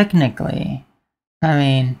 I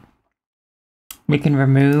mean, we can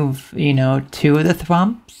remove, you know, 2 of the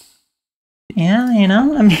thwomps. Yeah, you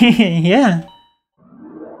know, I mean, yeah.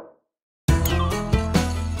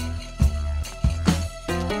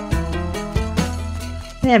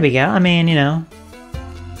 There we go. I mean, you know,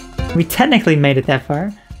 we technically made it that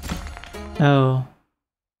far. Oh.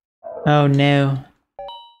 Oh no.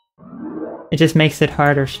 It just makes it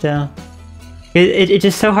harder still. It's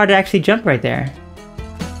just so hard to actually jump right there.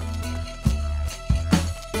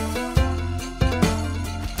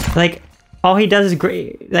 Like, all he does is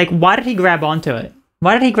like, why did he grab onto it?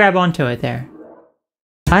 Why did he grab onto it there?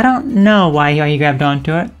 I don't know why he grabbed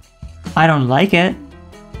onto it. I don't like it.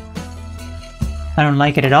 I don't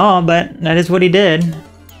like it at all, but that is what he did.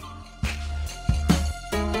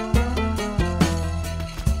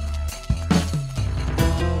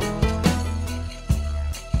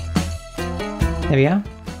 There we go.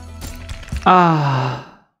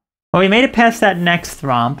 Ah. Well, we made it past that next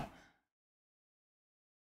thwomp.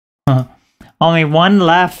 Huh. Only 1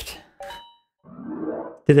 left.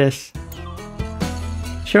 Do this.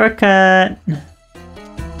 Shortcut.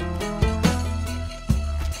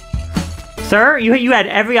 Sir, you had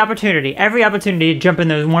every opportunity to jump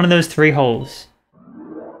in one of those 3 holes.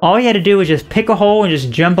 All you had to do was just pick a hole and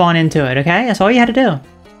just jump on into it, okay? That's all you had to do.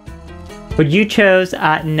 But you chose,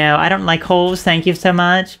 no, I don't like holes, thank you so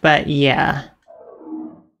much, but yeah.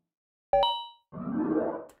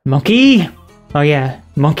 Monkey! Oh yeah,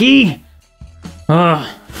 monkey! Ugh.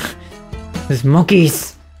 Those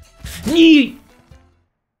monkeys. Eee!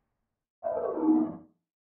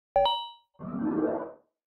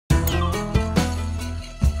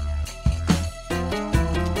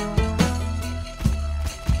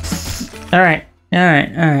 Alright.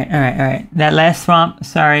 That last thwomp,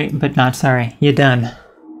 sorry, but not sorry. You're done.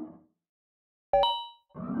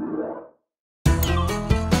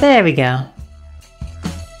 There we go.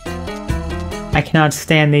 I cannot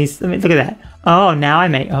stand these. Look at that. Oh, now I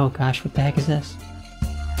may. Oh gosh, what the heck is this?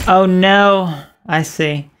 Oh no. I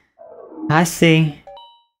see.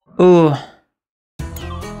 Ooh.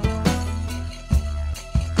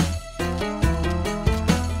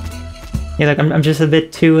 Yeah, like I'm just a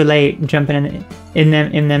bit too late jumping in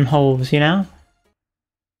them holes, you know?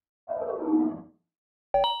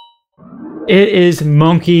 It is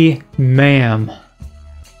Monkey Ma'am.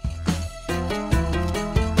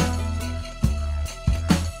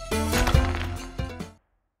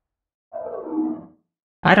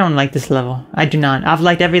 I don't like this level. I do not. I've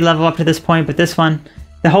liked every level up to this point, but this one,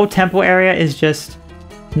 the whole temple area is just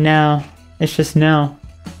no. It's just no.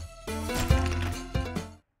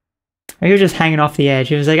 Or he was just hanging off the edge.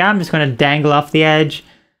 He was like, I'm just gonna dangle off the edge.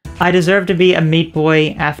 I deserve to be a meat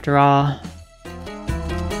boy after all.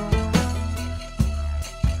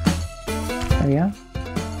 There we go.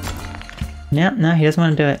 Yep, no, he doesn't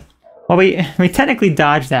want to do it. Well, we technically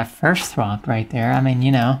dodged that first thwomp right there. I mean,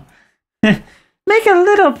 you know. Make a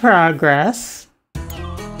little progress.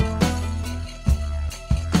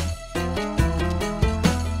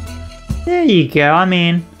 There you go, I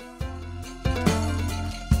mean...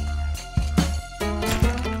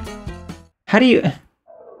 How do you...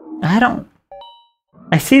 I don't...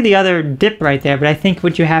 I see the other dip right there, but I think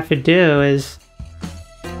what you have to do is...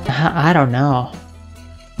 I don't know.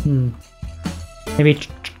 Maybe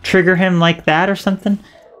trigger him like that or something?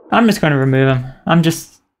 I'm just going to remove him. I'm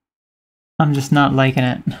just not liking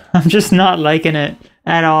it. I'm just not liking it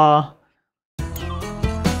at all.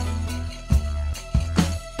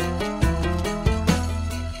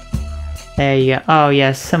 There you go. Oh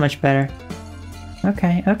yes, so much better.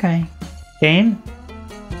 Okay, okay. Game?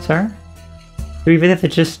 Sir? Do we even have to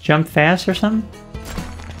just jump fast or something?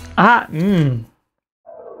 Ah,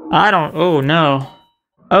 I don't... Oh no.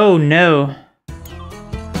 Oh no.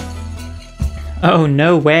 Oh,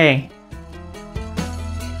 no way.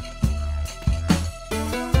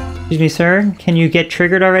 Excuse me, sir. Can you get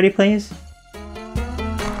triggered already, please?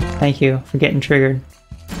 Thank you for getting triggered.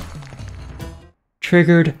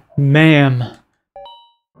 Triggered, ma'am.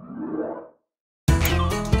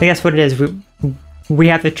 I guess what it is, we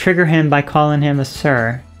have to trigger him by calling him a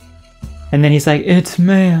sir. And then he's like, it's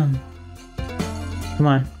ma'am. Come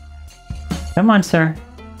on. Come on, sir.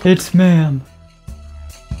 It's ma'am.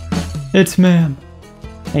 It's ma'am.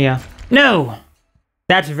 There you go. No!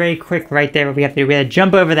 That's very quick right there what we have to do. We have to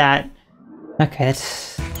jump over that. Okay,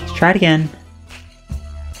 let's try it again.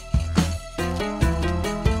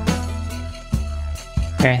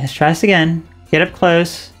 Okay, let's try this again. Get up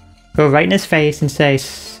close. Go right in his face and say,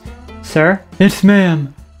 sir, it's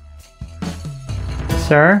ma'am.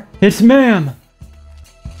 Sir, it's ma'am.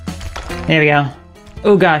 There we go.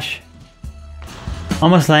 Oh gosh.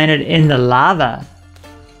 Almost landed in the lava.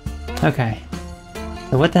 Okay.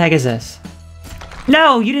 So what the heck is this?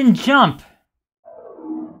 No, you didn't jump!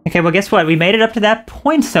 Okay, well guess what? We made it up to that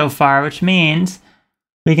point so far, which means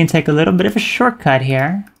we can take a little bit of a shortcut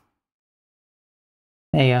here.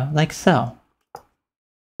 There you go, like so.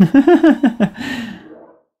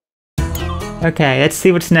 Okay, let's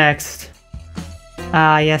see what's next.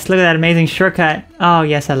 Ah, yes, look at that amazing shortcut. Oh,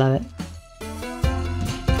 yes, I love it.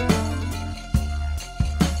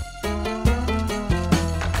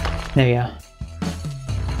 There we go.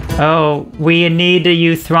 Oh, we need to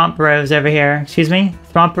use Thwomp Bros over here. Excuse me?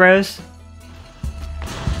 Thwomp Bros?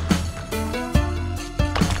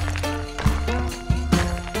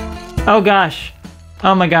 Oh gosh.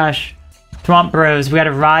 Oh my gosh. Thwomp Bros. We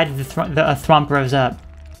gotta ride the Thwomp Bros up.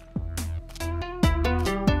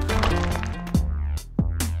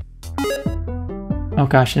 Oh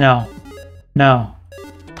gosh, no. No.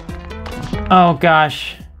 Oh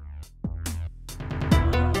gosh.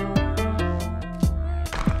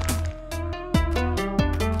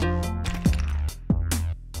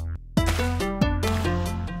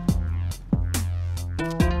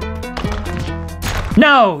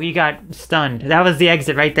 No! You got stunned. That was the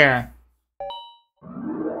exit right there.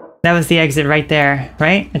 That was the exit right there,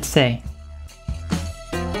 right? Let's see.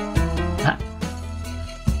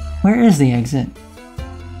 Where is the exit?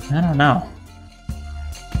 I don't know.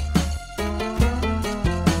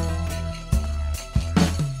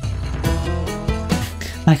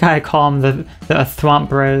 Like I call them the Thwomp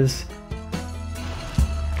Bros.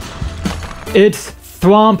 It's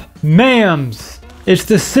Thwomp Mams! It's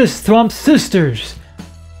the Thwomp Sisters!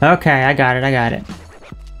 Okay, I got it, I got it.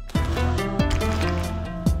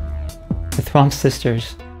 The Thwomp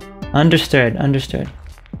Sisters. Understood, understood.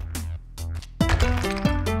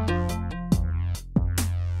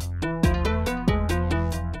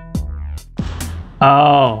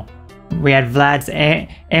 Oh, we had Vlad's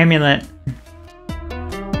amulet.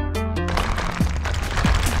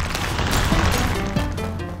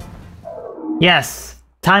 Yes,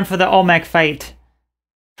 time for the Olmec fight.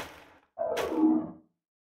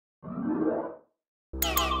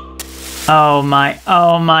 Oh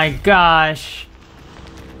my gosh.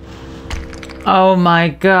 Oh my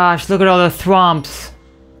gosh, look at all the thwomps.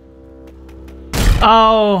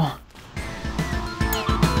 Oh.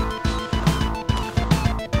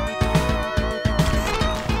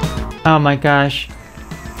 Oh my gosh.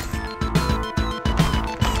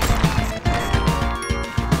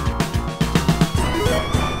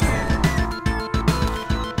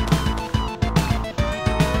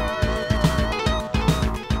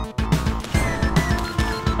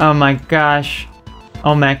 Oh my gosh.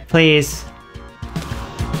 Olmec, please.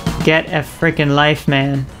 Get a freaking life,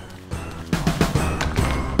 man.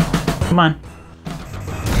 Come on.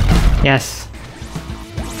 Yes.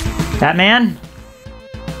 Batman?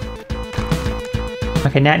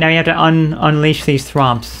 Okay, now you have to unleash these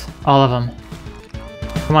thwomps. All of them.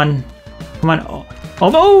 Come on. Come on.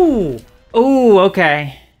 Oh! Oh,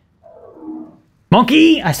 okay.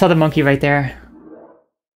 Monkey! I saw the monkey right there.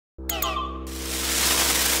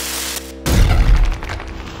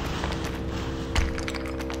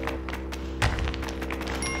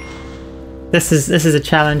 This is a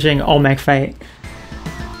challenging Olmec fight.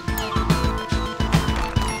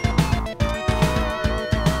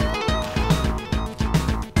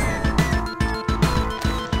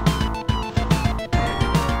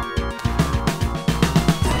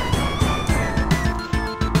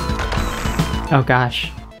 Oh gosh.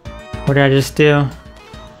 What did I just do?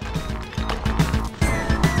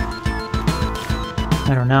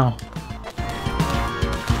 I don't know.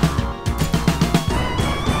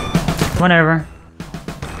 Whatever.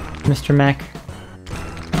 Mr. Mech.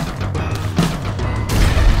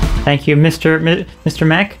 Thank you, Mr.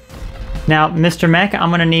 Mech. Now, Mr. Mech,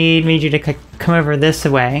 I'm gonna need you to come over this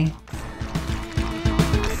way.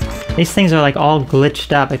 These things are like all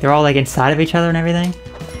glitched up, like they're all like inside of each other and everything.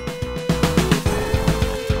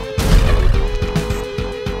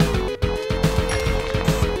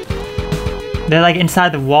 They're like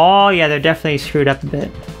inside the wall. Yeah, they're definitely screwed up a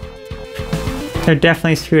bit. They're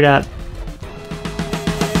definitely screwed up.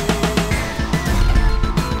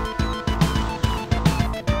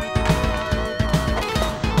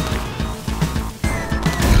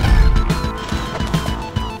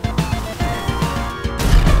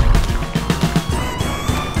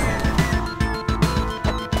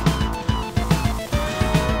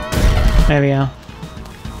 There we go.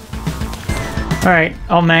 Alright,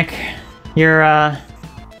 Olmec, your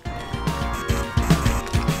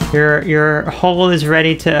hole is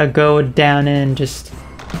ready to go down in. Just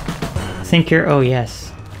think you're. Oh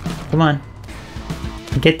yes, come on,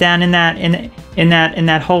 get down in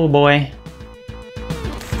that hole, boy.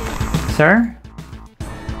 Sir,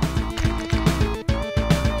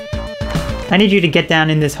 I need you to get down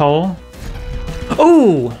in this hole.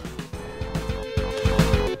 Oh.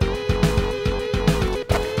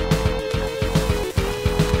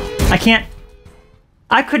 I can't.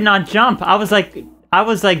 I could not jump. I was like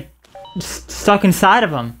stuck inside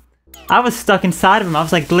of him. I was stuck inside of him. I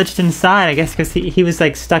was like glitched inside, I guess, because he was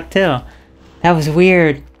like stuck too. That was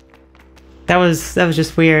weird. That was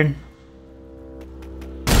just weird.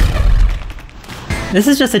 This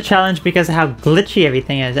is just a challenge because of how glitchy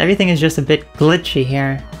everything is. Everything is just a bit glitchy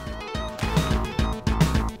here.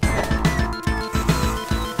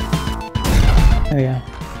 There we go.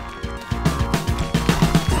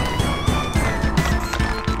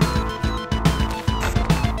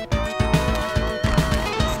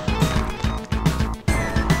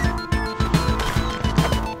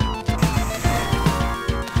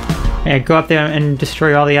 Yeah, go up there and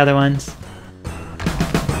destroy all the other ones.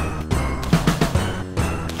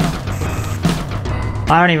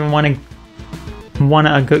 I don't even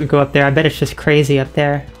want to go up there. I bet it's just crazy up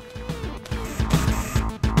there.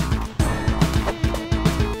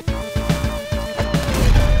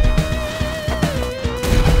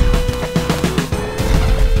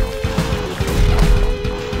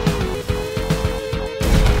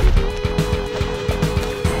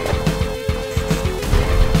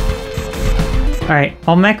 Alright,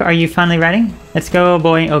 Olmec, are you finally ready? Let's go,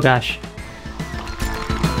 boy. Oh gosh.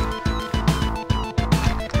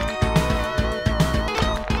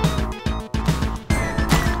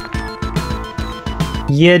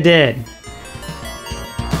 You did.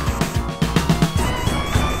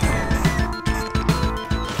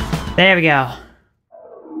 There we go.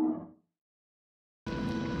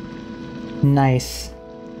 Nice.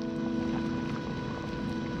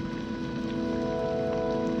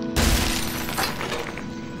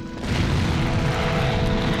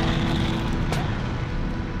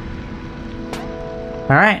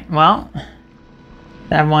 Alright, well,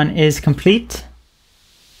 that one is complete.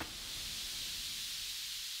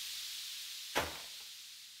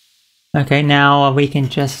 Okay, now we can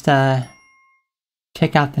just check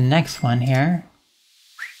out the next one here.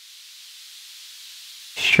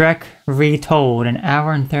 Shrek Retold, 1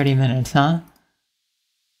 hour and 30 minutes, huh?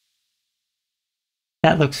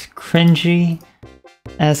 That looks cringy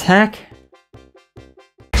as heck.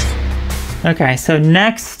 Okay, so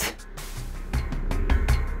next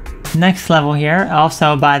level here,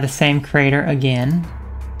 also by the same creator again.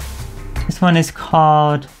 This one is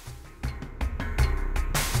called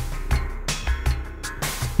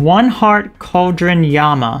One Heart Cauldron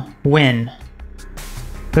Yama Win.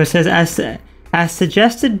 So it says, as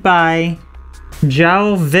suggested by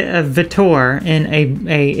Jao Vitor in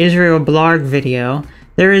a Israel blog video,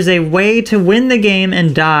 there is a way to win the game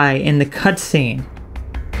and die in the cutscene.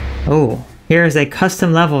 Oh, here is a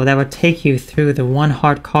custom level that will take you through the One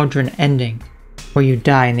Heart Cauldron ending, where you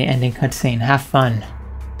die in the ending cutscene. Have fun.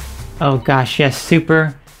 Oh gosh, yes,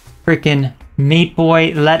 super freaking Meat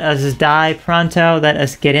Boy, let us die pronto, let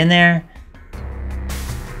us get in there.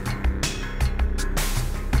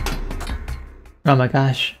 Oh my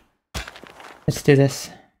gosh. Let's do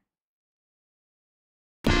this.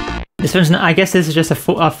 This one's not, I guess this is just a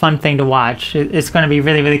fun thing to watch. It's going to be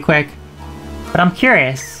really, really quick. But I'm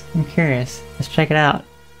curious. I'm curious. Let's check it out.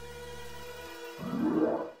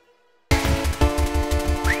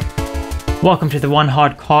 Welcome to the One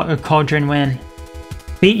Heart Cauldron Win.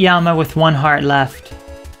 Beat Yama with 1 heart left.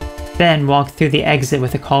 Then walk through the exit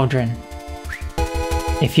with a cauldron.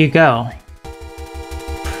 If you go,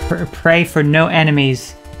 pray for no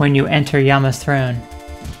enemies when you enter Yama's throne.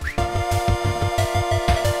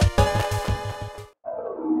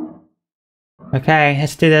 Okay,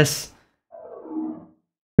 let's do this.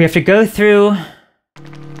 We have to go through...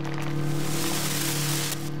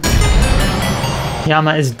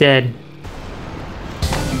 Yama is dead.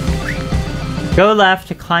 Go left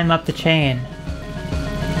to climb up the chain.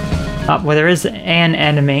 Oh, well, there is an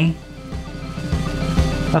enemy.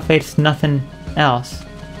 Hopefully it's nothing else.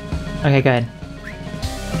 Okay, good.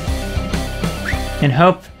 And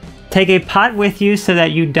hope... Take a pot with you so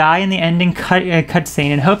that you die in the ending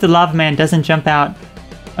cutscene, and hope the lava man doesn't jump out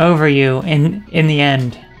over you in the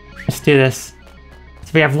end. Let's do this.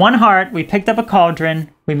 So we have 1 heart, we picked up a cauldron,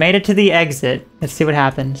 we made it to the exit. Let's see what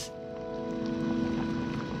happens.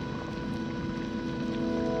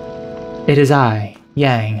 It is I,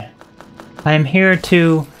 Yang. I am here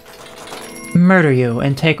to murder you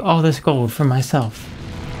and take all this gold for myself.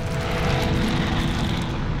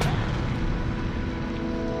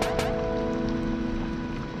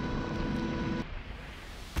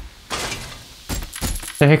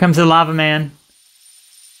 So here comes the lava man.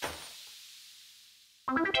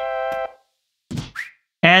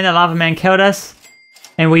 And the lava man killed us.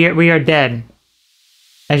 And we are dead.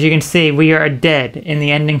 As you can see, we are dead in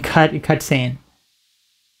the ending cutscene.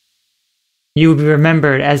 You will be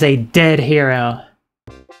remembered as a dead hero.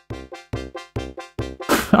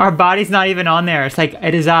 Our body's not even on there. It's like,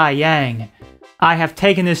 it is I, Yang. I have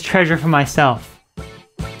taken this treasure for myself.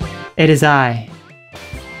 It is I.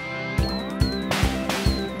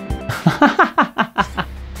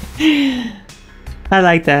 I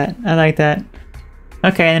like that. I like that.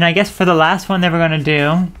 Okay, and I guess for the last one that we're gonna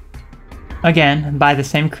do, again, by the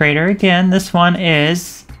same creator again, this one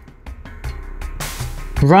is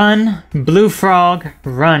Run, Blue Frog,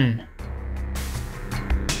 Run.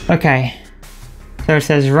 Okay. So it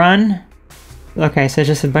says run. Okay, so it's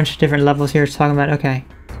just a bunch of different levels here it's talking about. Okay.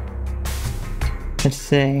 Let's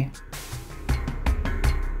see.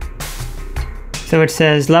 So it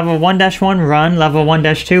says level 1-1 run, level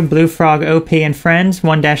 1-2 Blue Frog OP and Friends,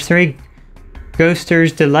 1-3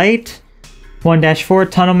 Ghoster's Delight,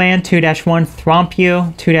 1-4 Tunnel Man, 2-1 Thwomp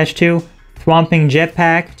You, 2-2 Thwomping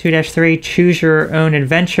Jetpack, 2-3 Choose Your Own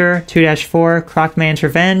Adventure, 2-4 Crocman's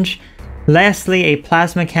Revenge, lastly a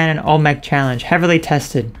Plasma Cannon Olmec Challenge, heavily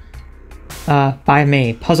tested by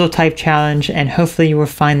me, puzzle type challenge, and hopefully you will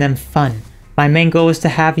find them fun. My main goal is to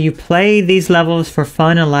have you play these levels for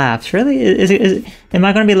fun and laughs. Really? Am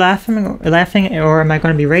I going to be laughing or am I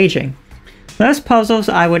going to be raging? Most puzzles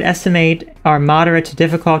I would estimate are moderate to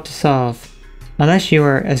difficult to solve. Unless you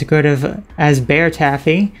are as good as Bear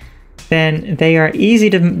Taffy, then they are easy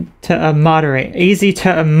to moderate. Easy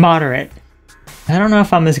to moderate. I don't know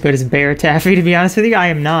if I'm as good as Bear Taffy, to be honest with you. I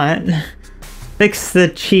am not. Fix the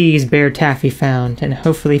cheese Bear Taffy found, and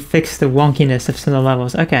hopefully fix the wonkiness of some of the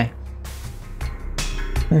levels. Okay.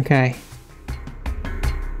 Okay.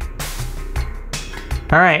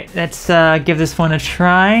 Alright, let's give this one a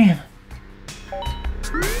try.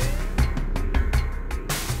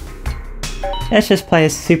 Let's just play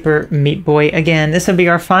as Super Meat Boy again. This will be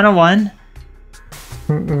our final one.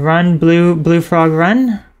 Run, Blue Frog,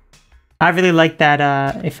 run. I really like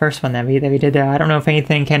that first one that we did there. I don't know if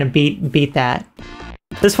anything can beat that.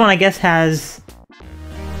 This one I guess has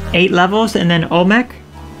 8 levels, and then Olmec.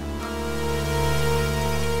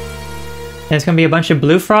 There's gonna be a bunch of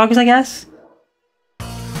blue frogs, I guess.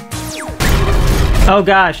 Oh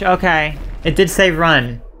gosh, okay. It did say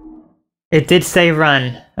run. It did say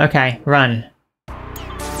run. Okay, run.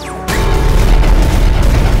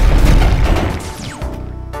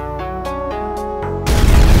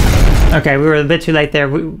 Okay, we were a bit too late there.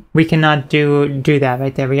 We cannot do that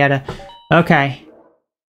right there. We gotta... Okay.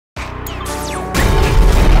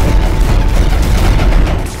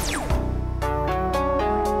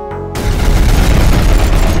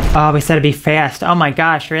 Oh, we said it'd be fast. Oh my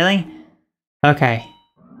gosh, really? Okay.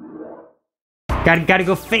 Gotta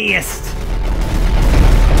go fast!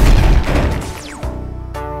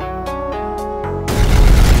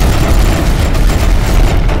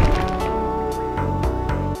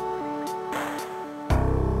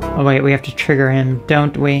 Oh wait, we have to trigger him,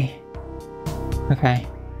 don't we? Okay.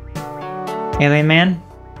 Alien man?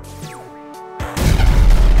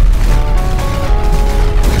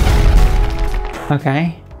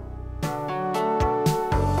 Okay.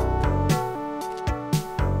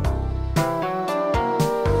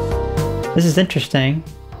 This is interesting.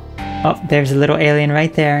 Oh, there's a little alien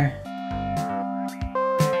right there.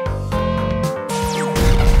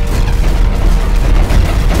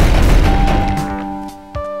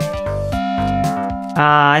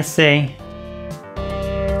 Ah, I see.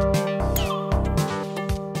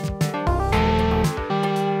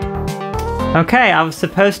 Okay, I was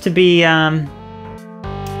supposed to be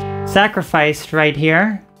sacrificed right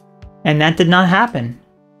here, and that did not happen.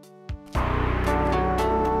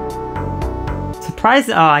 Surprise!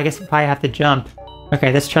 Oh, I guess we probably have to jump.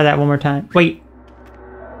 Okay, let's try that one more time. Wait.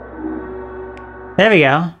 There we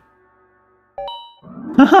go.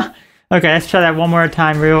 Okay, let's try that one more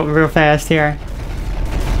time real fast here.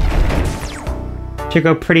 Should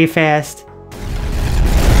go pretty fast.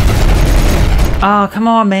 Oh, come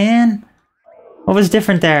on, man. What was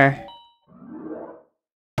different there?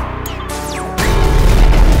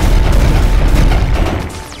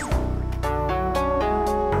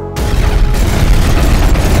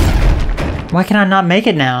 Why can I not make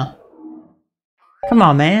it now? Come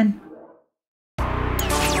on, man.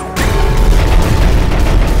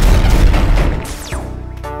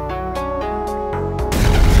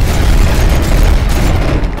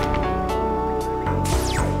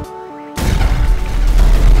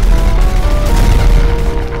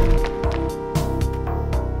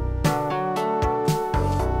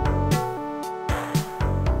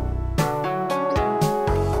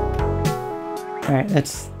 Alright,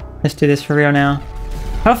 let's do this for real now.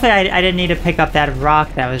 Hopefully I didn't need to pick up that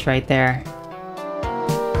rock that was right there.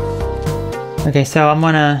 Okay, so I'm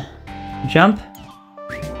gonna jump.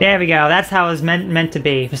 There we go, that's how it was meant to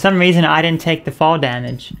be. For some reason I didn't take the fall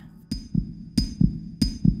damage.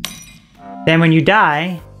 Then when you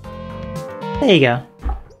die, there you go.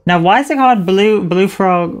 Now why is it called Blue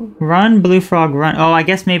Frog Run? Blue Frog Run. Oh, I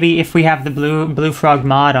guess maybe if we have the Blue Frog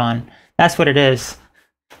mod on. That's what it is.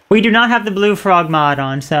 We do not have the Blue Frog mod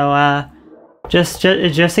on, so just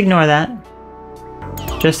ignore that.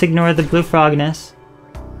 Just ignore the blue frogness.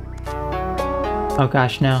 Oh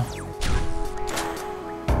gosh, no.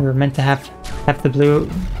 We were meant to have the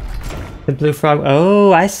blue frog.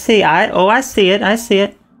 Oh, I see. I see it. I see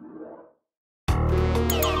it.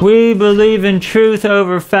 We believe in truth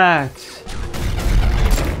over facts.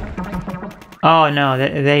 Oh no,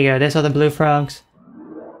 there you go. There's all the blue frogs.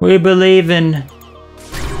 We believe in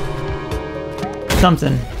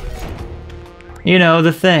something. You know,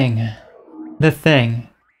 the thing. The thing.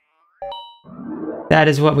 That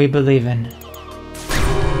is what we believe in.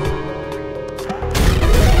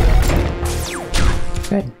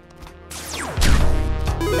 Good.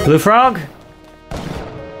 Blue frog?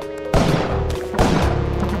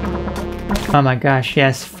 Oh my gosh,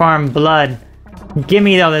 yes. Farm blood. Give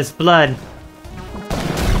me all this blood.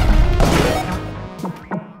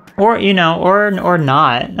 Or, you know, or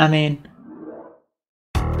not. I mean...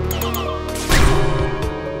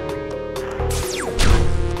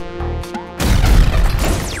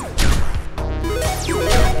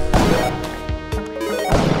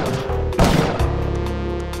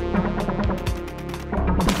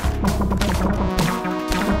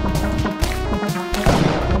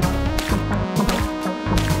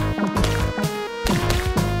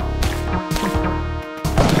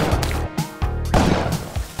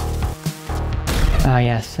 Oh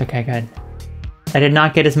yes, okay, good. I did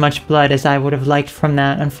not get as much blood as I would have liked from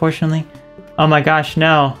that, unfortunately. Oh my gosh,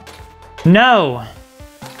 no. No!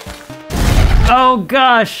 Oh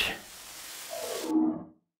gosh!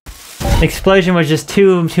 The explosion was just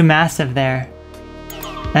too massive there.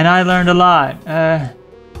 And I learned a lot.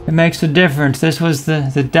 It makes a difference. This was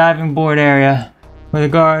the diving board area where the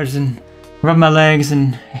guards and rub my legs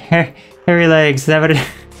and hairy legs. Is that what it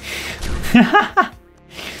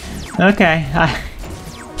Okay,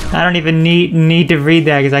 I don't even need to read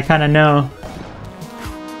that because I kind of know.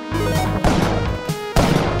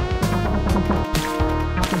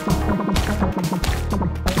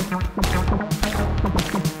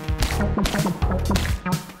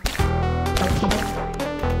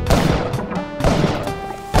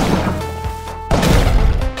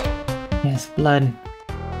 Yes, blood.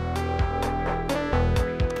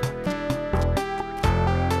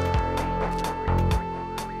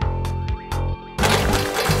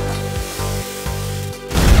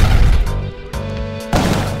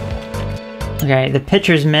 Okay, the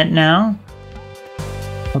pitcher's mint now.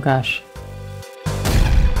 Oh gosh.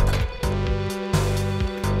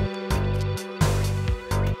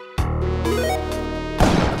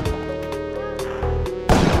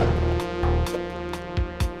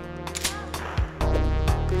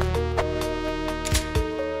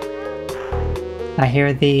 I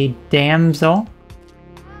hear the damsel.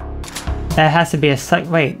 That has to be a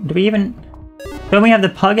wait, do we even... Don't we have the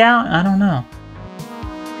pug out? I don't know.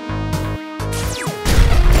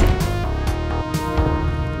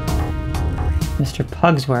 Mr.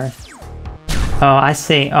 Pugsworth. Oh, I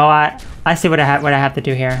see. Oh, I see what I have to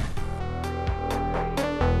do here.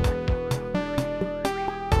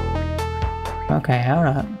 Okay, hold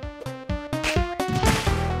up.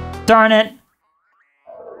 Darn it!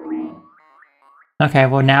 Okay,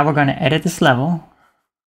 well now we're gonna edit this level.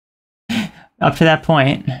 Up to that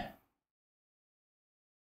point.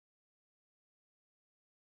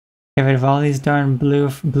 Get rid of all these darn blue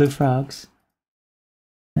frogs.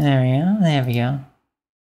 There we go, there we go.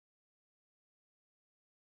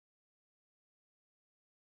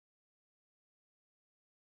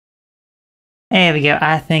 There we go,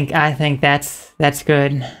 I think that's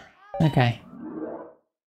good. Okay.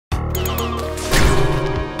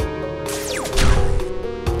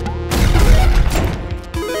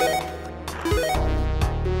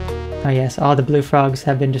 Oh yes, all the blue frogs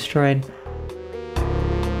have been destroyed.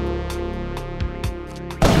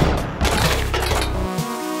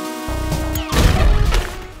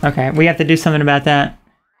 Okay, we have to do something about that.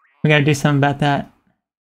 We gotta do something about that.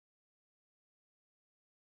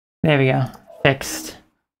 There we go. Fixed.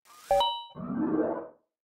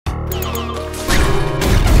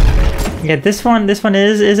 Yeah, this one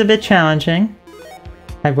is a bit challenging.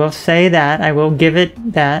 I will say that. I will give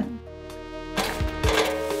it that.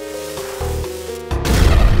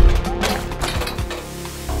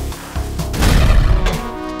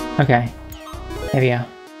 Okay. There we go.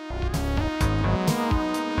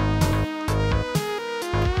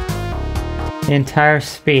 The entire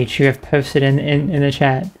speech you have posted in the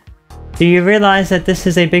chat. Do you realize that this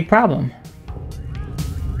is a big problem?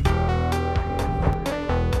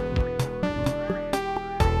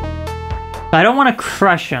 I don't want to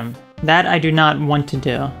crush him. That I do not want to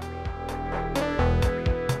do.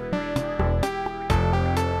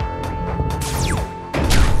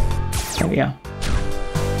 There we go.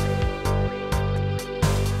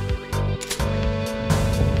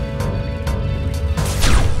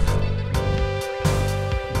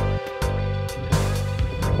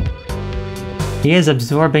 He is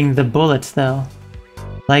absorbing the bullets, though,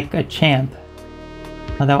 like a champ.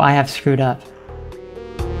 Although I have screwed up.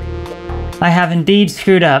 I have indeed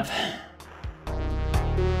screwed up.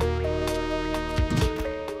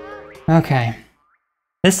 Okay.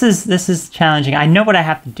 This is challenging. I know what I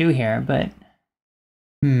have to do here, but...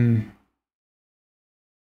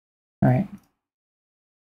 Alright.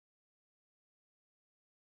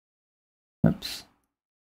 Oops.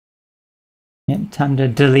 Yeah, time to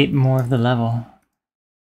delete more of the level.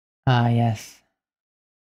 Ah, yes.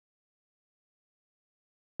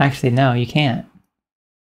 Actually, no, you can't.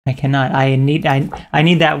 I cannot. I need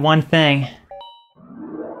that one thing.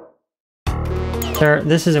 Sir,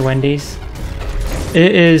 this is a Wendy's.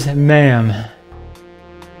 It is ma'am.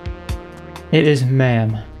 It is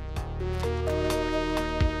ma'am.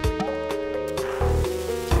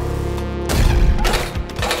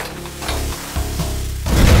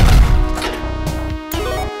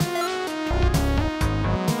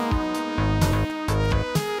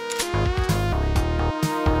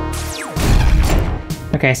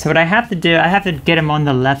 Okay, so what I have to do, I have to get him on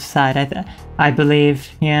the left side, I believe,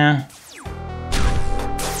 yeah.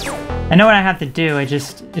 I know what I have to do,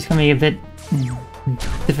 it's gonna be a bit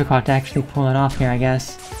difficult to actually pull it off here, I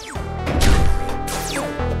guess.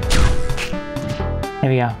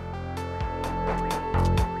 There we go.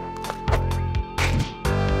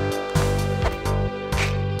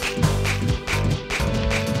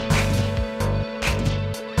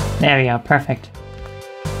 There we go, perfect.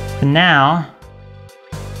 So now...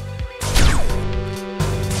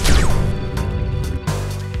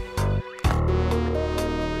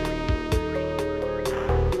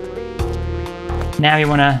 Now we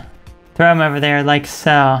want to throw him over there like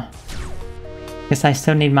so. Guess I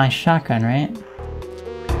still need my shotgun, right?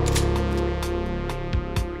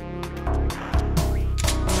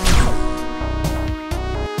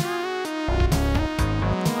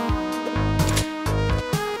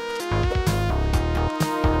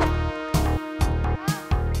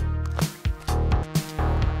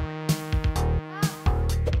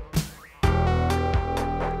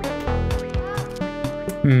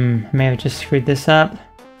 I may have just screwed this up.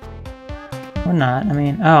 Or not, I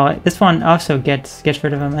mean... Oh, this one also gets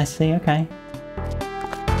rid of him, I see, okay.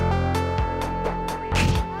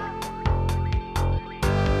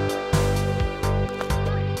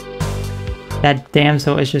 That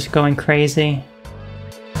damsel is just going crazy.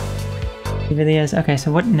 He really is. Okay,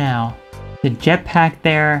 so what now? The jetpack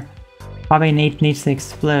there probably needs to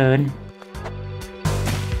explode.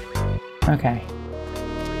 Okay.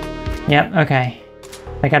 Yep, okay.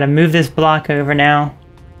 I gotta move this block over now.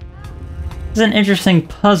 This is an interesting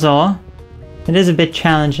puzzle. It is a bit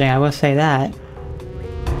challenging, I will say that.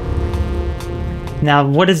 Now,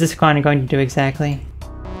 what is this going to do exactly?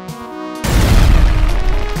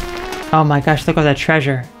 Oh my gosh, look at that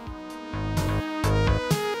treasure.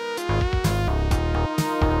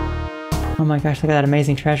 Oh my gosh, look at that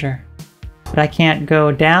amazing treasure. But I can't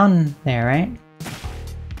go down there, right?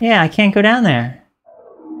 Yeah, I can't go down there.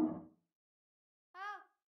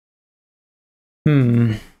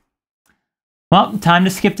 Well, time to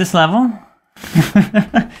skip this level.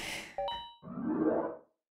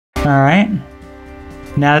 Alright.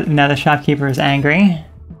 Now the shopkeeper is angry.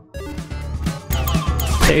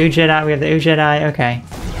 The Jedi, we have the Jedi, okay.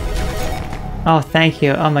 Oh, thank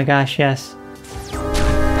you. Oh my gosh, yes.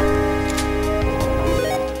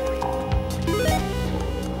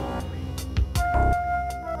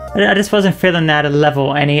 I just wasn't feeling that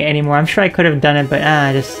level anymore. I'm sure I could have done it, but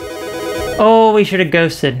I just... Oh, we should have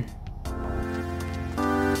ghosted.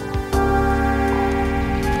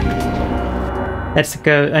 That's the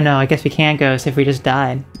go. Oh no, I guess we can't ghost if we just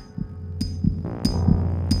died.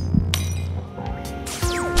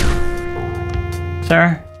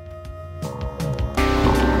 Sir?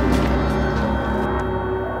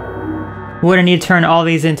 We're gonna need to turn all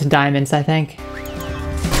these into diamonds, I think.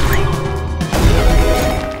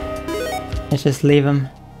 Let's just leave them.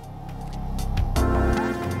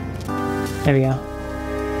 There we go.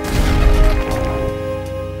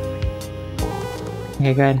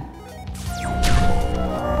 Okay, good.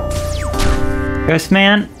 Ghost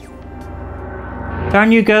man?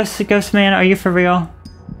 Darn you, Ghost man, are you for real?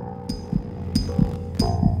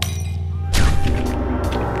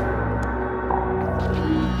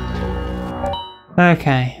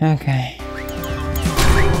 Okay, okay.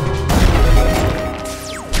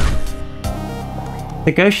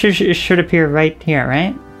 The ghost should appear right here,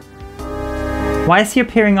 right? Why is he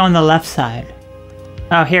appearing on the left side?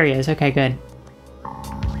 Oh, here he is. Okay, good.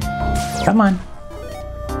 Come on.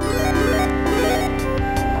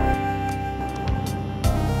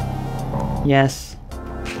 Yes.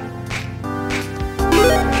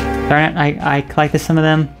 Darn it, I collected some of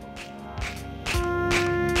them.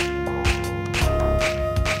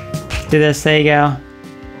 Let's do this, there you go.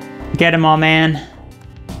 Get them all, man.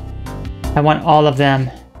 I want all of them.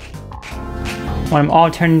 I want them all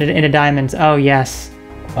turned into diamonds. Oh, yes.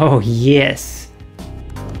 Oh, yes.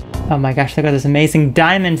 Oh my gosh, look at those amazing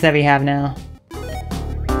diamonds that we have now.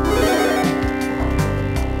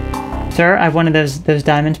 Sir, I have one of those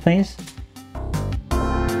diamonds, please.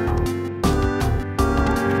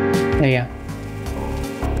 There you go.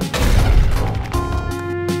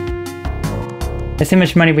 Let's see how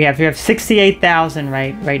much money we have. We have 68,000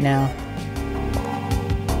 right now.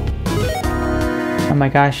 Oh my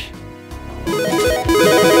gosh.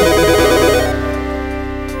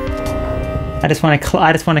 I just want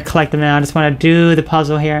to collect them now. I just want to do the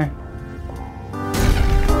puzzle here.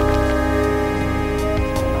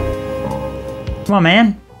 Come on,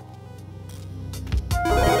 man.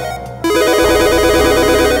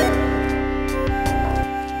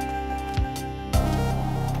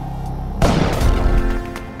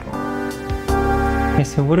 Okay,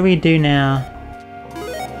 so what do we do now?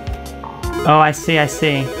 Oh, I see, I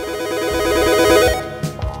see.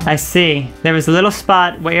 I see. There was a little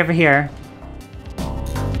spot way over here.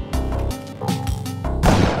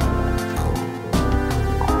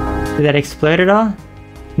 Did that explode at all?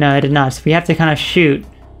 No, it did not. So we have to kind of shoot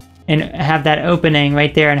and have that opening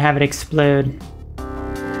right there and have it explode.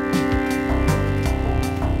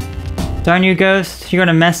 Darn you, Ghost. You're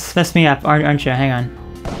gonna mess me up, aren't you? Hang on.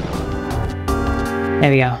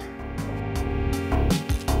 There we go.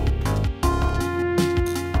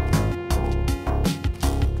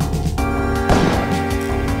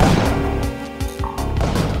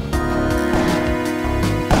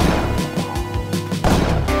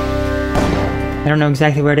 I don't know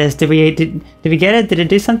exactly where it is. Did we get it? Did it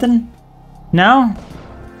do something? No?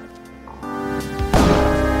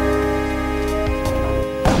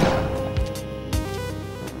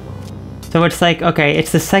 So it's like, okay,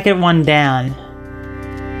 it's the second one down.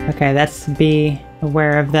 Okay, let's be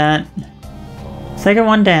aware of that. Second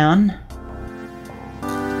one down.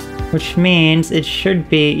 Which means it should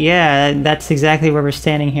be, yeah, that's exactly where we're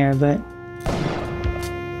standing here, but...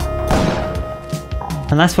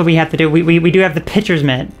 Unless what we have to do, we do have the pitcher's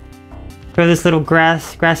mitt. Throw this little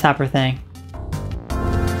grasshopper thing.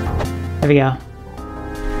 There we go.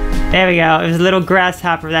 There we go, it was a little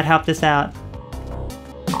grasshopper that helped us out.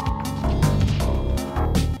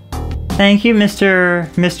 Thank you,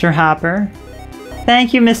 Mr. Hopper.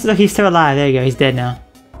 Thank you, Mr. Look, he's still alive. There you go, he's dead now.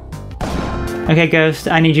 Okay, Ghost,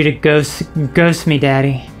 I need you to ghost me,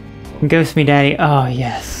 Daddy. Ghost me, Daddy. Oh,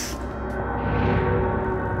 yes.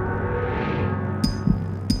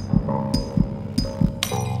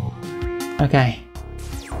 Okay.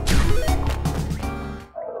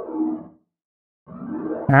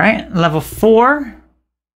 Alright, level 4.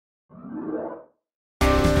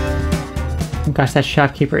 Oh gosh, that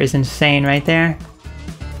shopkeeper is insane right there.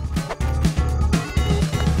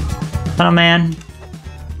 Tunnel Man.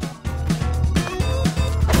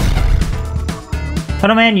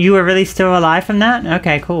 Tunnel Man, you are really still alive from that?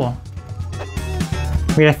 Okay, cool.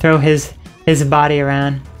 We're gonna throw his body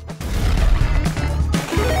around.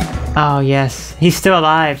 Oh yes, he's still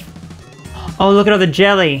alive. Oh, look at all the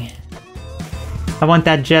jelly. I want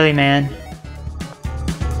that jelly, man.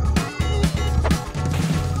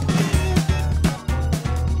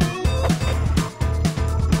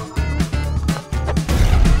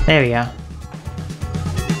 There we go.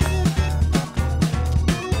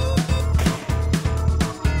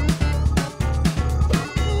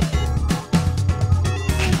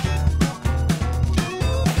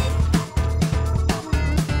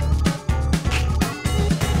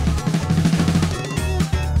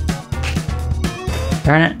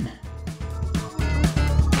 Darn it.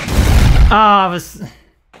 Oh, I was...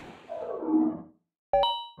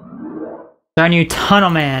 Darn you, Tunnel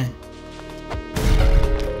Man.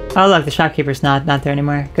 Oh look, the shopkeeper's not there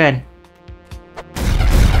anymore. Good.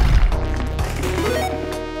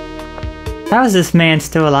 How is this man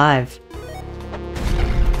still alive?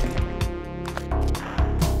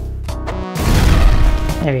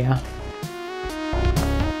 There we go.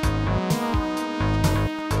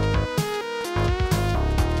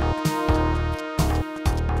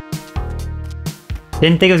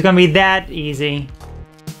 Didn't think it was gonna be that easy.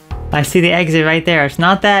 I see the exit right there. It's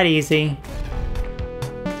not that easy.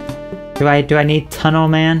 Do I need Tunnel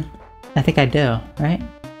Man? I think I do, right?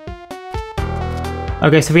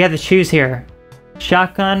 Okay, so we have to choose here.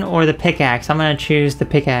 Shotgun or the pickaxe. I'm gonna choose the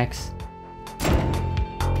pickaxe.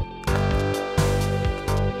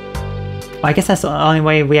 Well, I guess that's the only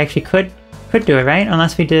way we actually could do it, right?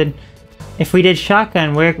 Unless we did... If we did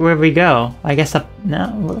shotgun, where would we go? I guess up...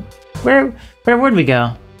 No? Where would we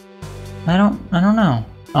go? I don't know.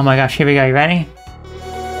 Oh my gosh, here we go. You ready?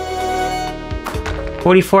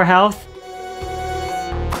 44 health.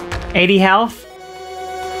 80 health.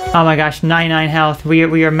 Oh my gosh, 99 health. We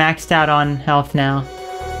are maxed out on health now.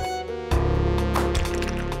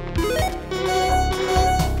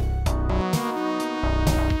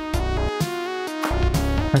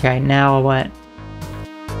 Okay, now what?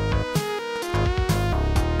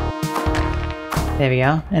 There we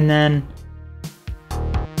go. And then...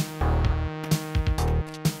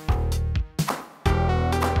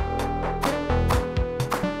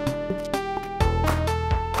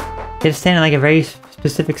 Did it stand in like a very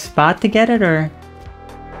specific spot to get it, or?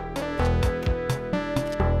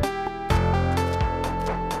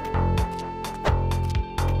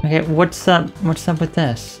 Okay, what's up with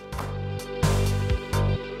this?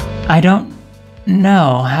 I don't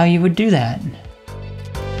know how you would do that.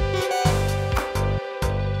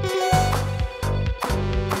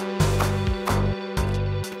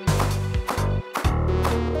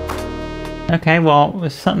 Okay, well,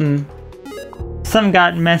 something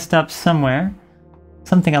got messed up somewhere.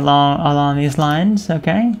 Something along these lines,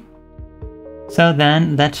 okay? So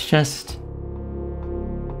then, let's just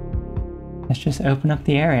open up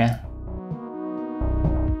the area.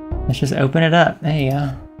 Let's just open it up. There you go.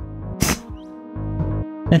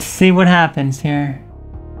 Let's see what happens here.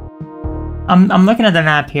 I'm looking at the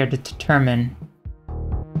map here to determine.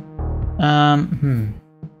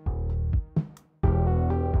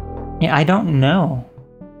 Yeah, I don't know.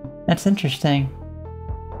 That's interesting.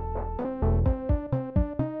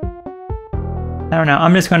 I don't know.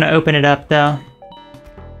 I'm just going to open it up, though.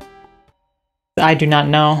 I do not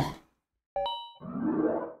know.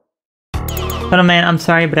 Little man, I'm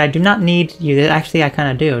sorry, but I do not need you. Actually, I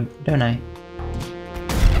kind of do, don't I?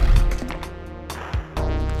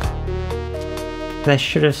 I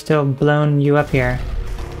should have still blown you up here.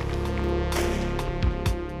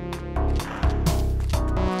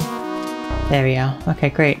 There we go. Okay,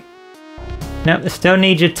 great. Nope, still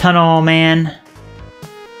need your tunnel, man.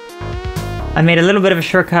 I made a little bit of a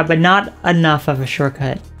shortcut, but not enough of a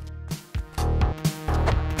shortcut.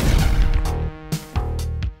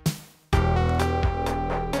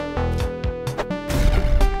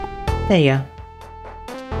 There you go.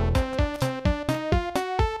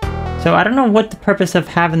 So I don't know what the purpose of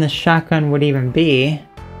having the shotgun would even be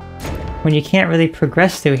when you can't really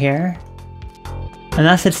progress through here.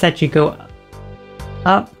 Unless it's that you go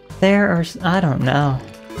up there or... I don't know.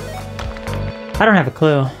 I don't have a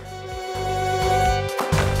clue.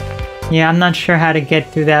 Yeah, I'm not sure how to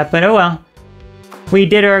get through that, but oh well. We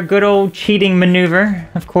did our good old cheating maneuver,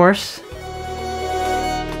 of course.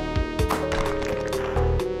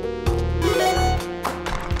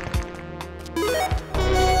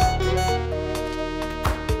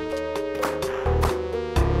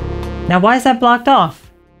 Now why is that blocked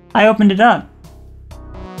off? I opened it up.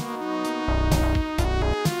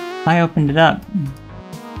 I opened it up.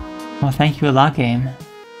 Well, thank you a lot, game.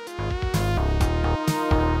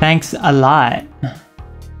 Thanks a lot.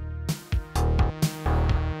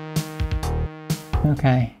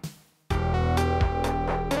 Okay.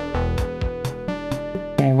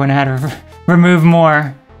 Okay, I went ahead to remove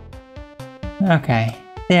more. Okay,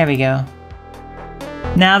 there we go.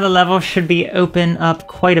 Now the level should be open up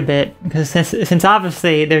quite a bit, because since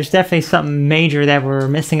obviously there's definitely something major that we're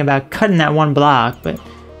missing about cutting that one block, but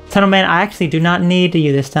Tunnel Man, I actually do not need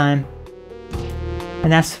you this time.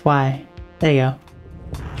 And that's why. There you go.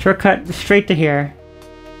 Shortcut straight to here.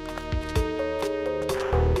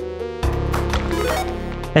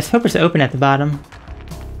 Let's hope it's open at the bottom.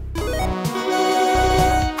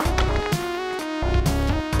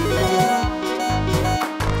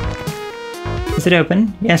 Is it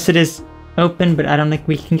open? Yes, it is open, but I don't think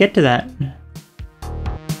we can get to that.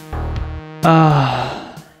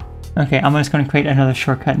 Okay, I'm just going to create another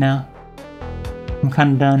shortcut now. I'm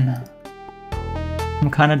kind of done. I'm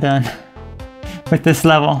kind of done with this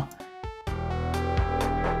level.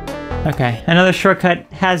 Okay, another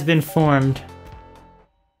shortcut has been formed.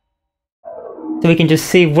 So we can just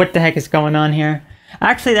see what the heck is going on here.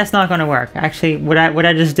 Actually, that's not going to work. Actually, what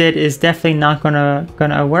I just did is definitely not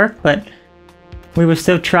gonna work, but we will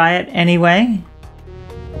still try it anyway.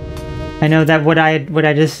 I know that what I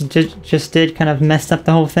just did kind of messed up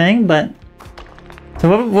the whole thing, but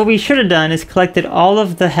so what we should have done is collected all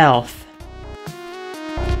of the health.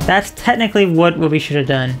 That's technically what we should have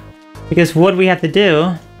done, because what we have to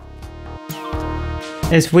do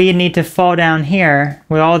is we need to fall down here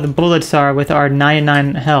where all the bullets are with our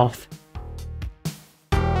 99 health.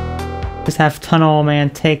 Just have Tunnel Man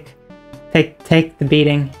take the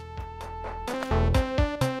beating.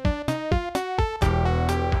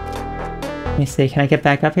 Let me see, can I get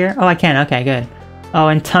back up here? Oh, I can, okay, good. Oh,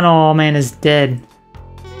 and Tunnel Man is dead.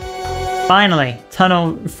 Finally,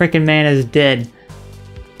 Tunnel freaking Man is dead.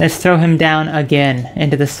 Let's throw him down again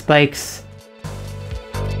into the spikes.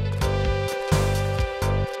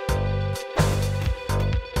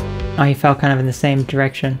 Oh, he fell kind of in the same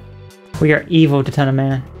direction. We are evil to Tunnel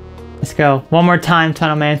Man. Let's go. One more time,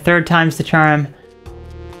 Tunnel Man. Third time's the charm.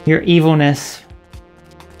 Your evilness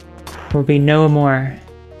will be no more.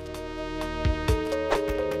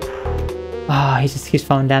 Oh, he just keeps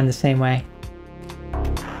falling down the same way.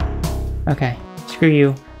 Okay. Screw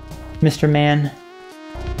you, Mr. Man.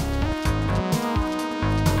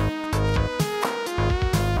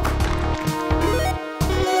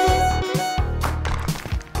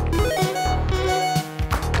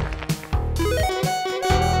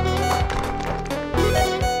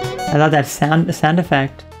 I love that sound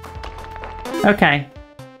effect. Okay,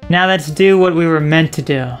 now let's do what we were meant to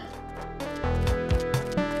do.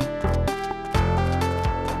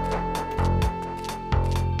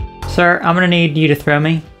 Sir, I'm gonna need you to throw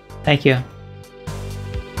me. Thank you.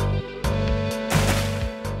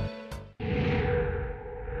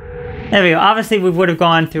 There we go. Obviously, we would have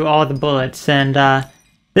gone through all the bullets, and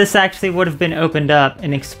this actually would have been opened up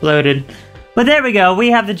and exploded. But there we go. We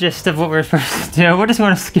have the gist of what we're supposed to do. We're just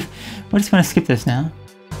gonna skip this now.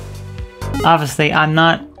 Obviously, I'm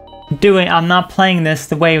not playing this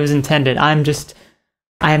the way it was intended. I am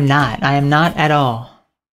not at all.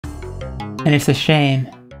 And it's a shame.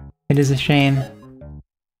 It is a shame.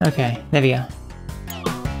 Okay, there we go.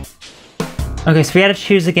 Okay, so we had to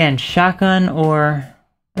choose again, shotgun or...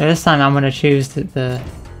 This time I'm gonna choose the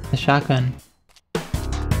shotgun.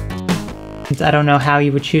 Since I don't know how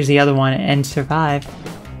you would choose the other one and survive.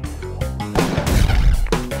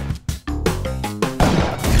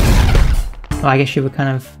 Well, I guess you would kind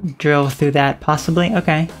of drill through that, possibly.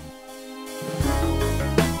 Okay.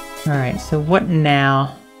 Alright, so what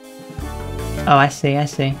now? Oh, I see, I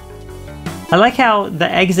see. I like how the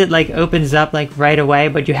exit, like, opens up, like, right away,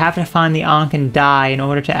 but you have to find the Ankh and die in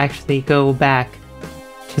order to actually go back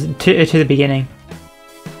to the beginning.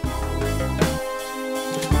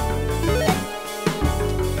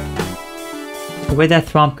 Where'd that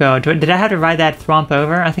Thwomp go? Did I have to ride that Thwomp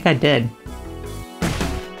over? I think I did.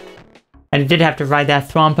 I did have to ride that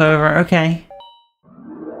Thwomp over, okay.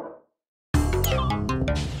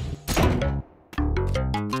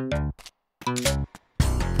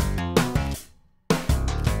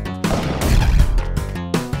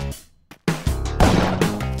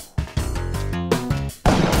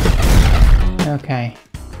 Okay.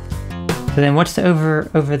 So then what's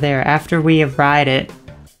over there? After we ride it.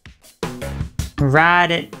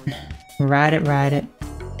 Ride it. Ride it, ride it.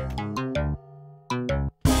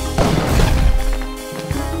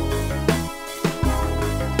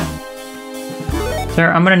 Sir,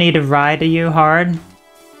 I'm gonna need to ride you hard.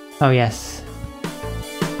 Oh, yes.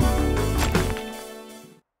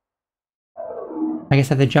 I guess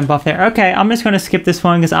I have to jump off there. Okay, I'm just gonna skip this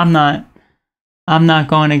one because I'm not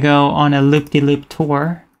going to go on a loop-de-loop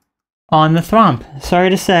tour on the Thwomp. Sorry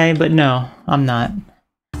to say, but no, I'm not.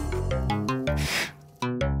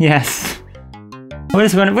 Yes. We're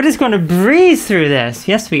just going to breeze through this.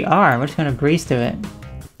 Yes, we are. We're just going to breeze through it.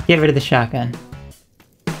 Get rid of the shotgun.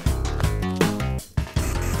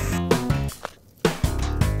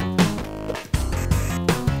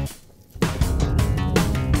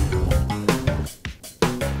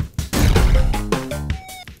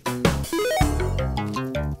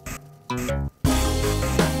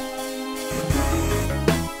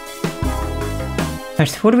 Alright,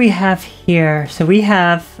 so what do we have here? So we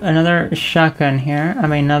have another shotgun here. I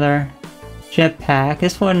mean, another jetpack.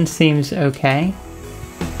 This one seems okay.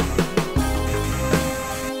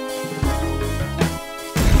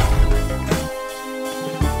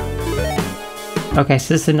 Okay,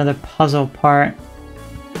 so this is another puzzle part.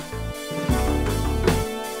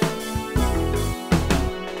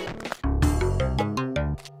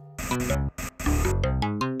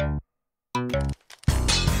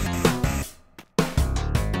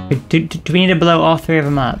 Do we need to blow all three of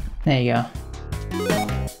them up? There you go.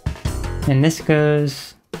 And this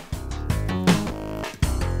goes...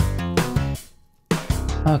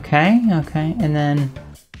 Okay, okay, and then...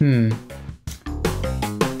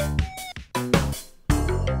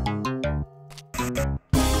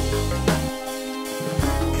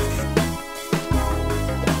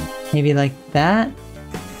 Maybe like that?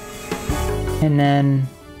 And then...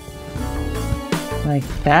 like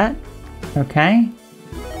that? Okay.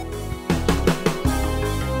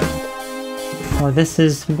 Well, this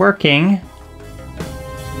is working.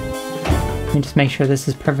 Let me just make sure this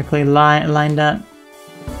is perfectly lined up.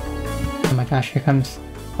 Oh my gosh, here comes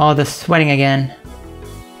all the sweating again.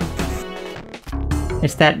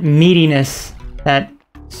 It's that meatiness that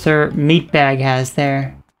Sir Meatbag has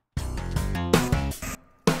there.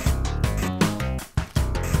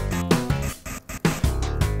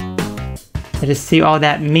 I just see all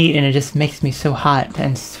that meat and it just makes me so hot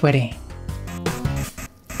and sweaty.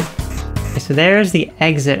 Okay, so there's the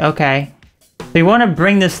exit, okay. So you want to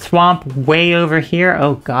bring this Thwomp way over here?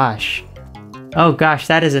 Oh gosh. Oh gosh,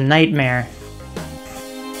 that is a nightmare.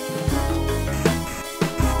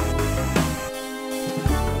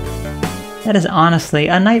 That is honestly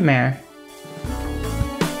a nightmare.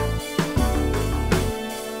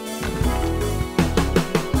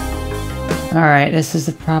 Alright, this is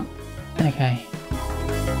the prop... Okay.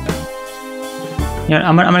 You know,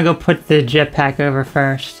 I'm gonna go put the jetpack over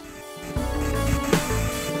first.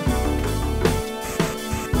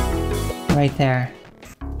 Right there.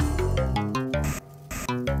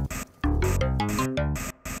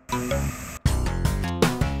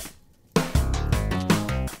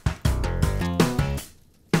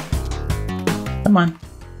 Come on.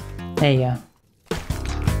 There you go.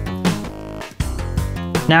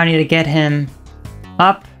 Now I need to get him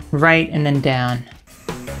up, right, and then down.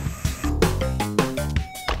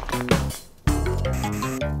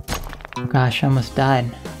 Oh gosh, I almost died.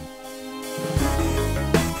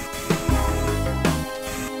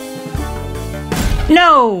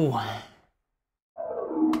 No!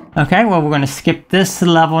 Okay, well, we're going to skip this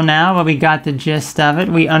level now, but we got the gist of it.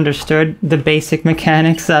 We understood the basic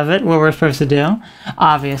mechanics of it, what we're supposed to do,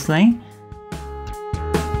 obviously.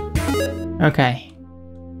 Okay.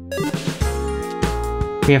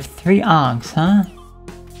 We have 3 onks, huh?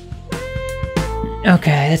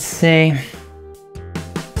 Okay, let's see.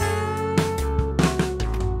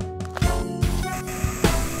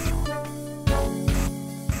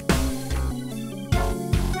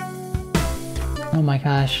 Oh my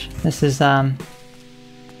gosh, this is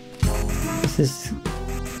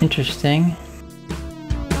interesting.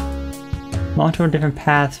 Multiple different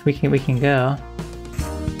paths we can go.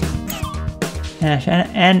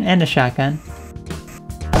 And a shotgun.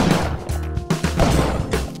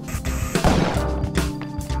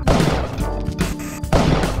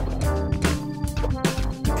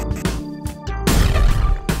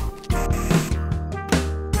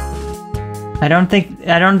 I don't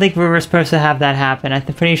think we were supposed to have that happen. I'm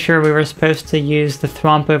pretty sure we were supposed to use the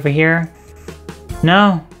thwomp over here.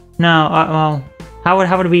 No, well, how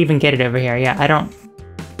would we even get it over here? Yeah,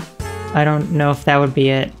 I don't know if that would be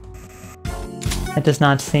it. That does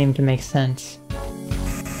not seem to make sense.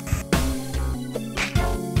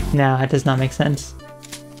 No, that does not make sense.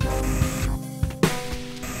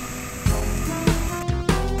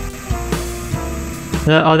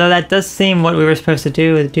 Although that does seem what we were supposed to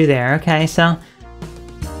do there. Okay, so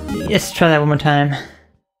let's try that one more time.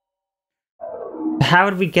 How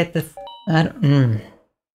would we get the? I don't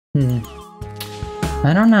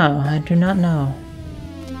know. I do not know.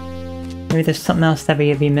 Maybe there's something else that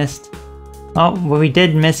we missed. Oh, well, we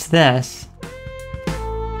did miss this.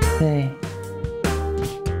 Let's see.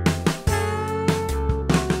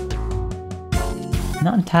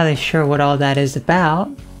 Not entirely sure what all that is about.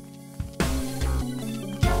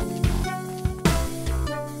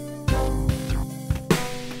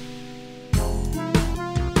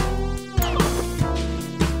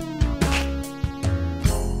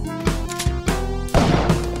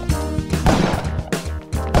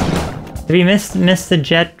 Did we miss the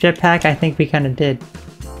jetpack? I think we kind of did.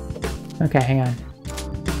 Okay, hang on.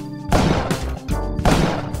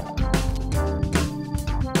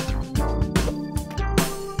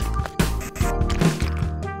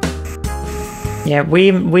 Yeah,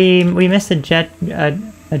 we missed a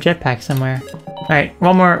jetpack somewhere. All right,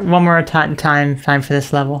 one more time for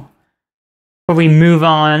this level before we move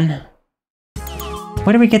on.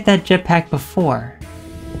 Where did we get that jetpack before?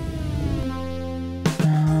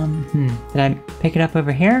 Did I pick it up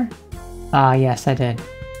over here? Ah, yes, I did.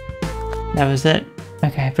 That was it.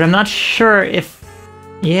 Okay, but I'm not sure if...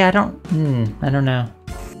 Yeah, I don't know.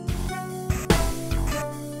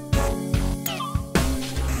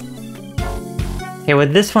 Okay, well,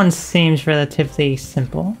 this one seems relatively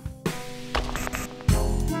simple.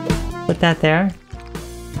 Put that there.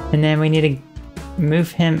 And then we need to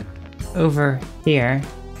move him over here.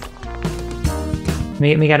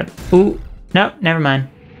 We gotta... Ooh! Nope, never mind.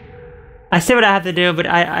 I see what I have to do, but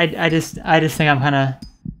I just think I'm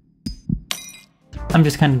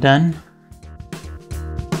just kind of done.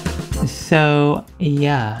 So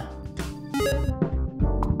yeah.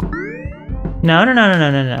 No.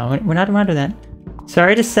 We're not doing that.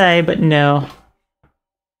 Sorry to say, but no.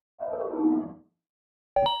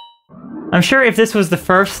 I'm sure if this was the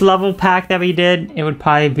first level pack that we did, it would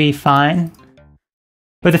probably be fine.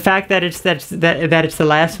 But the fact that it's the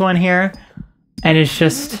last one here, and it's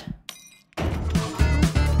just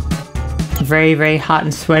very, very hot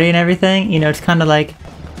and sweaty and everything, you know, it's kind of like,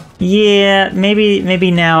 yeah,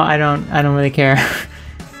 maybe now I don't really care.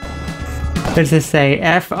 What does this say?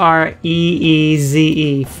 F-R-E-E-Z-E,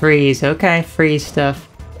 freeze. Okay, freeze stuff.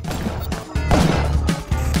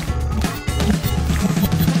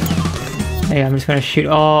 Hey, I'm just gonna shoot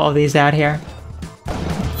all of these out here.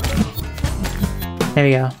 There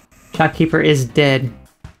we go. Shopkeeper is dead.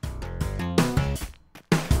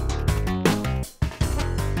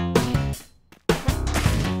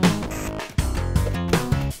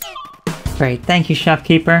 Great, thank you,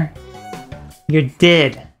 shopkeeper. You're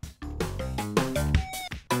dead.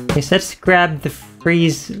 Okay, so let's grab the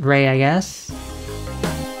freeze ray, I guess.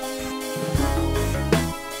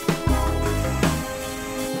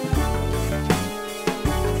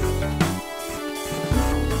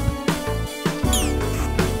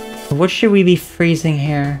 What should we be freezing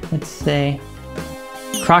here? Let's see.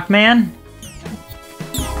 Crocman?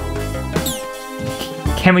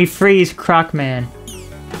 Can we freeze Crocman?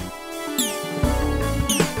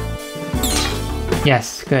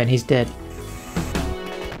 Yes, good, he's dead.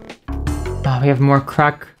 Oh, we have more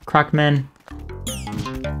Crocmen.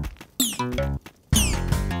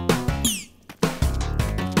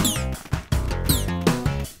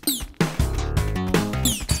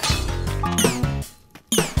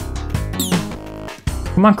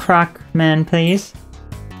 Come on, Croc Man, please.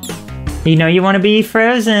 You know you want to be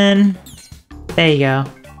frozen. There you go.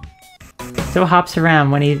 Still hops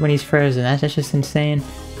around when he's frozen. That's just insane.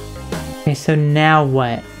 Okay, so now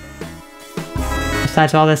what?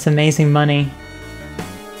 Besides all this amazing money.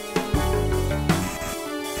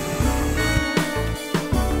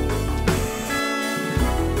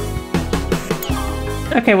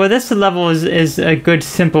 Okay, well this level is a good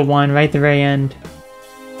simple one right at the very end.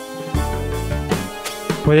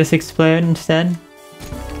 Will this explode instead?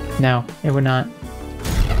 No, it would not.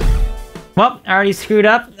 Well, I already screwed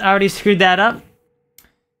up. I already screwed that up.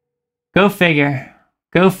 Go figure.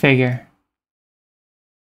 Go figure.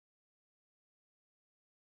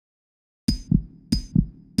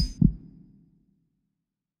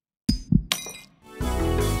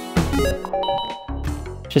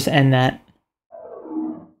 Just end that.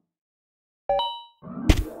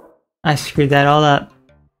 I screwed that all up.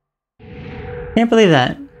 Can't believe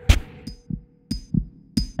that.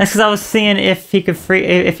 That's because I was seeing if he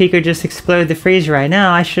could just explode the freeze right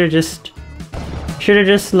now. I should have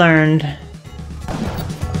just learned.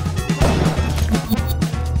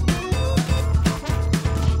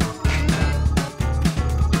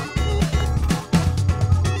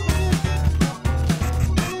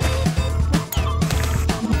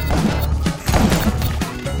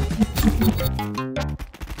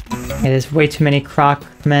 Okay, there's way too many croc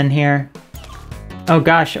men here. Oh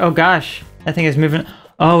gosh, oh gosh. That thing is moving.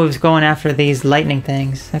 Oh, it was going after these lightning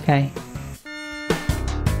things. Okay.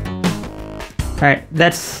 Alright,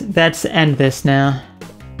 let's end this now.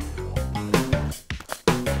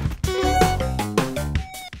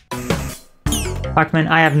 Croc man,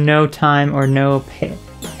 I have no time or no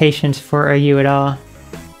patience for you at all.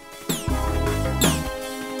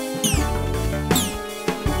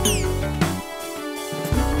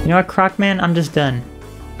 You know what, Croc man? I'm just done.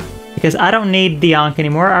 Because I don't need the Ankh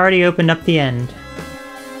anymore. I already opened up the end.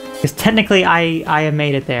 Because technically I have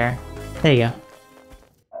made it there. There you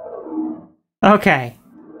go. Okay.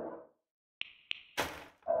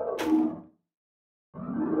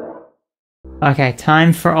 Okay,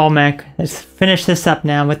 time for Olmec. Let's finish this up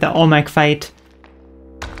now with the Olmec fight.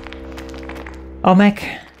 Olmec.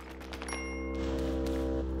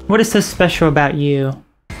 What is so special about you?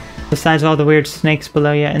 Besides all the weird snakes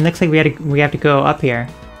below you, and it looks like we have to go up here.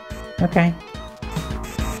 Okay.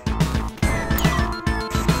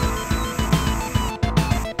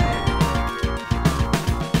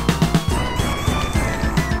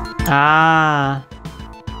 Ah,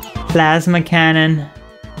 plasma cannon.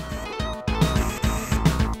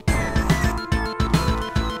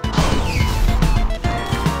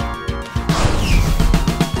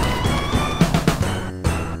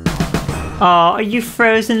 Oh, are you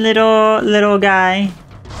frozen, little guy?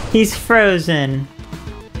 He's frozen.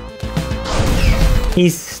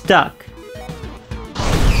 He's stuck.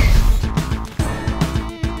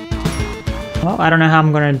 Well, I don't know how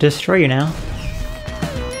I'm gonna destroy you now.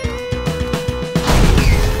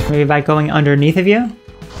 Maybe by going underneath of you?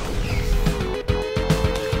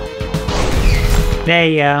 There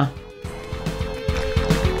you go.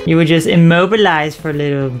 You were just immobilized for a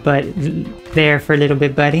little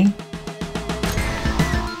bit, buddy.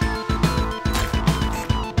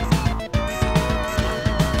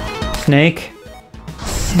 Snake.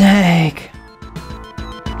 Snake.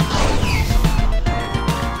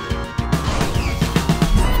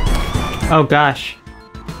 Oh gosh.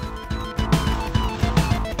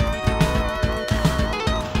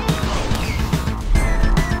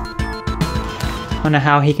 I don't know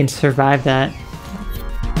how he can survive that.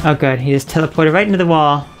 Oh good, he just teleported right into the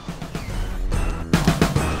wall.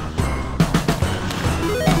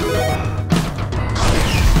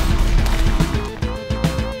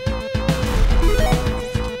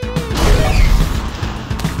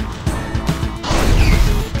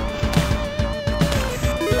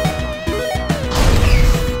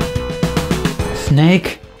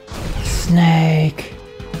 Snake. Snake.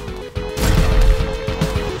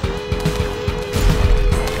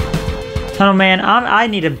 Tunnel Man, I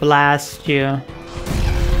need to blast you.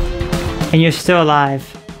 And you're still alive.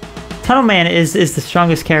 Tunnel Man is the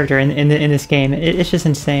strongest character in this game. It's just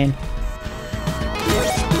insane.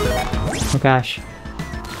 Oh gosh.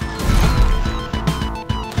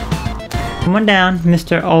 Come on down,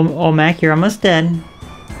 Mr. Olmec, you're almost dead.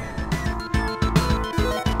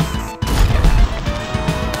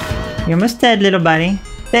 You're almost dead, little buddy.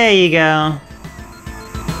 There you go.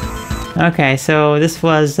 Okay, so this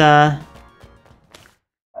was,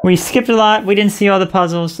 we skipped a lot. We didn't see all the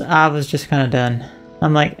puzzles. I was just kind of done.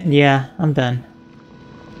 I'm like, yeah, I'm done.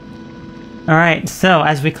 Alright, so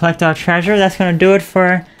as we collect our treasure, that's going to do it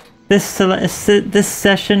for this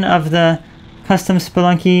session of the custom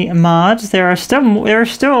Spelunky mods. There are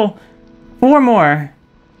still 4 more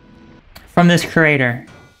from this creator,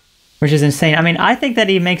 which is insane. I mean, I think that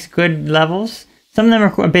he makes good levels. Some of them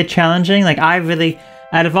are a bit challenging. Like,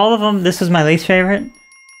 out of all of them, this was my least favorite.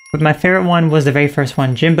 But my favorite one was the very first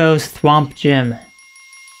one, Jimbo's Thwomp Gym.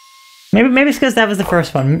 Maybe it's because that was the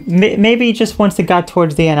first one. Maybe just once it got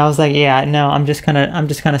towards the end, I was like, yeah, no, I'm just kind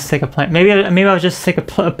of sick of playing. Maybe I was just sick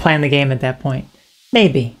of playing the game at that point.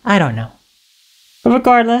 Maybe, I don't know. But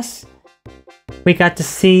regardless, we got to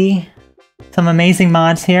see some amazing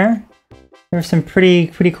mods here. There were some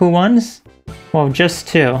pretty cool ones. Well, just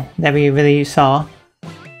 2 that we really saw.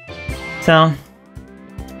 So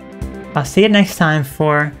I'll see you next time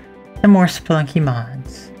for some more Spelunky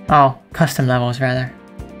mods. Oh, custom levels rather.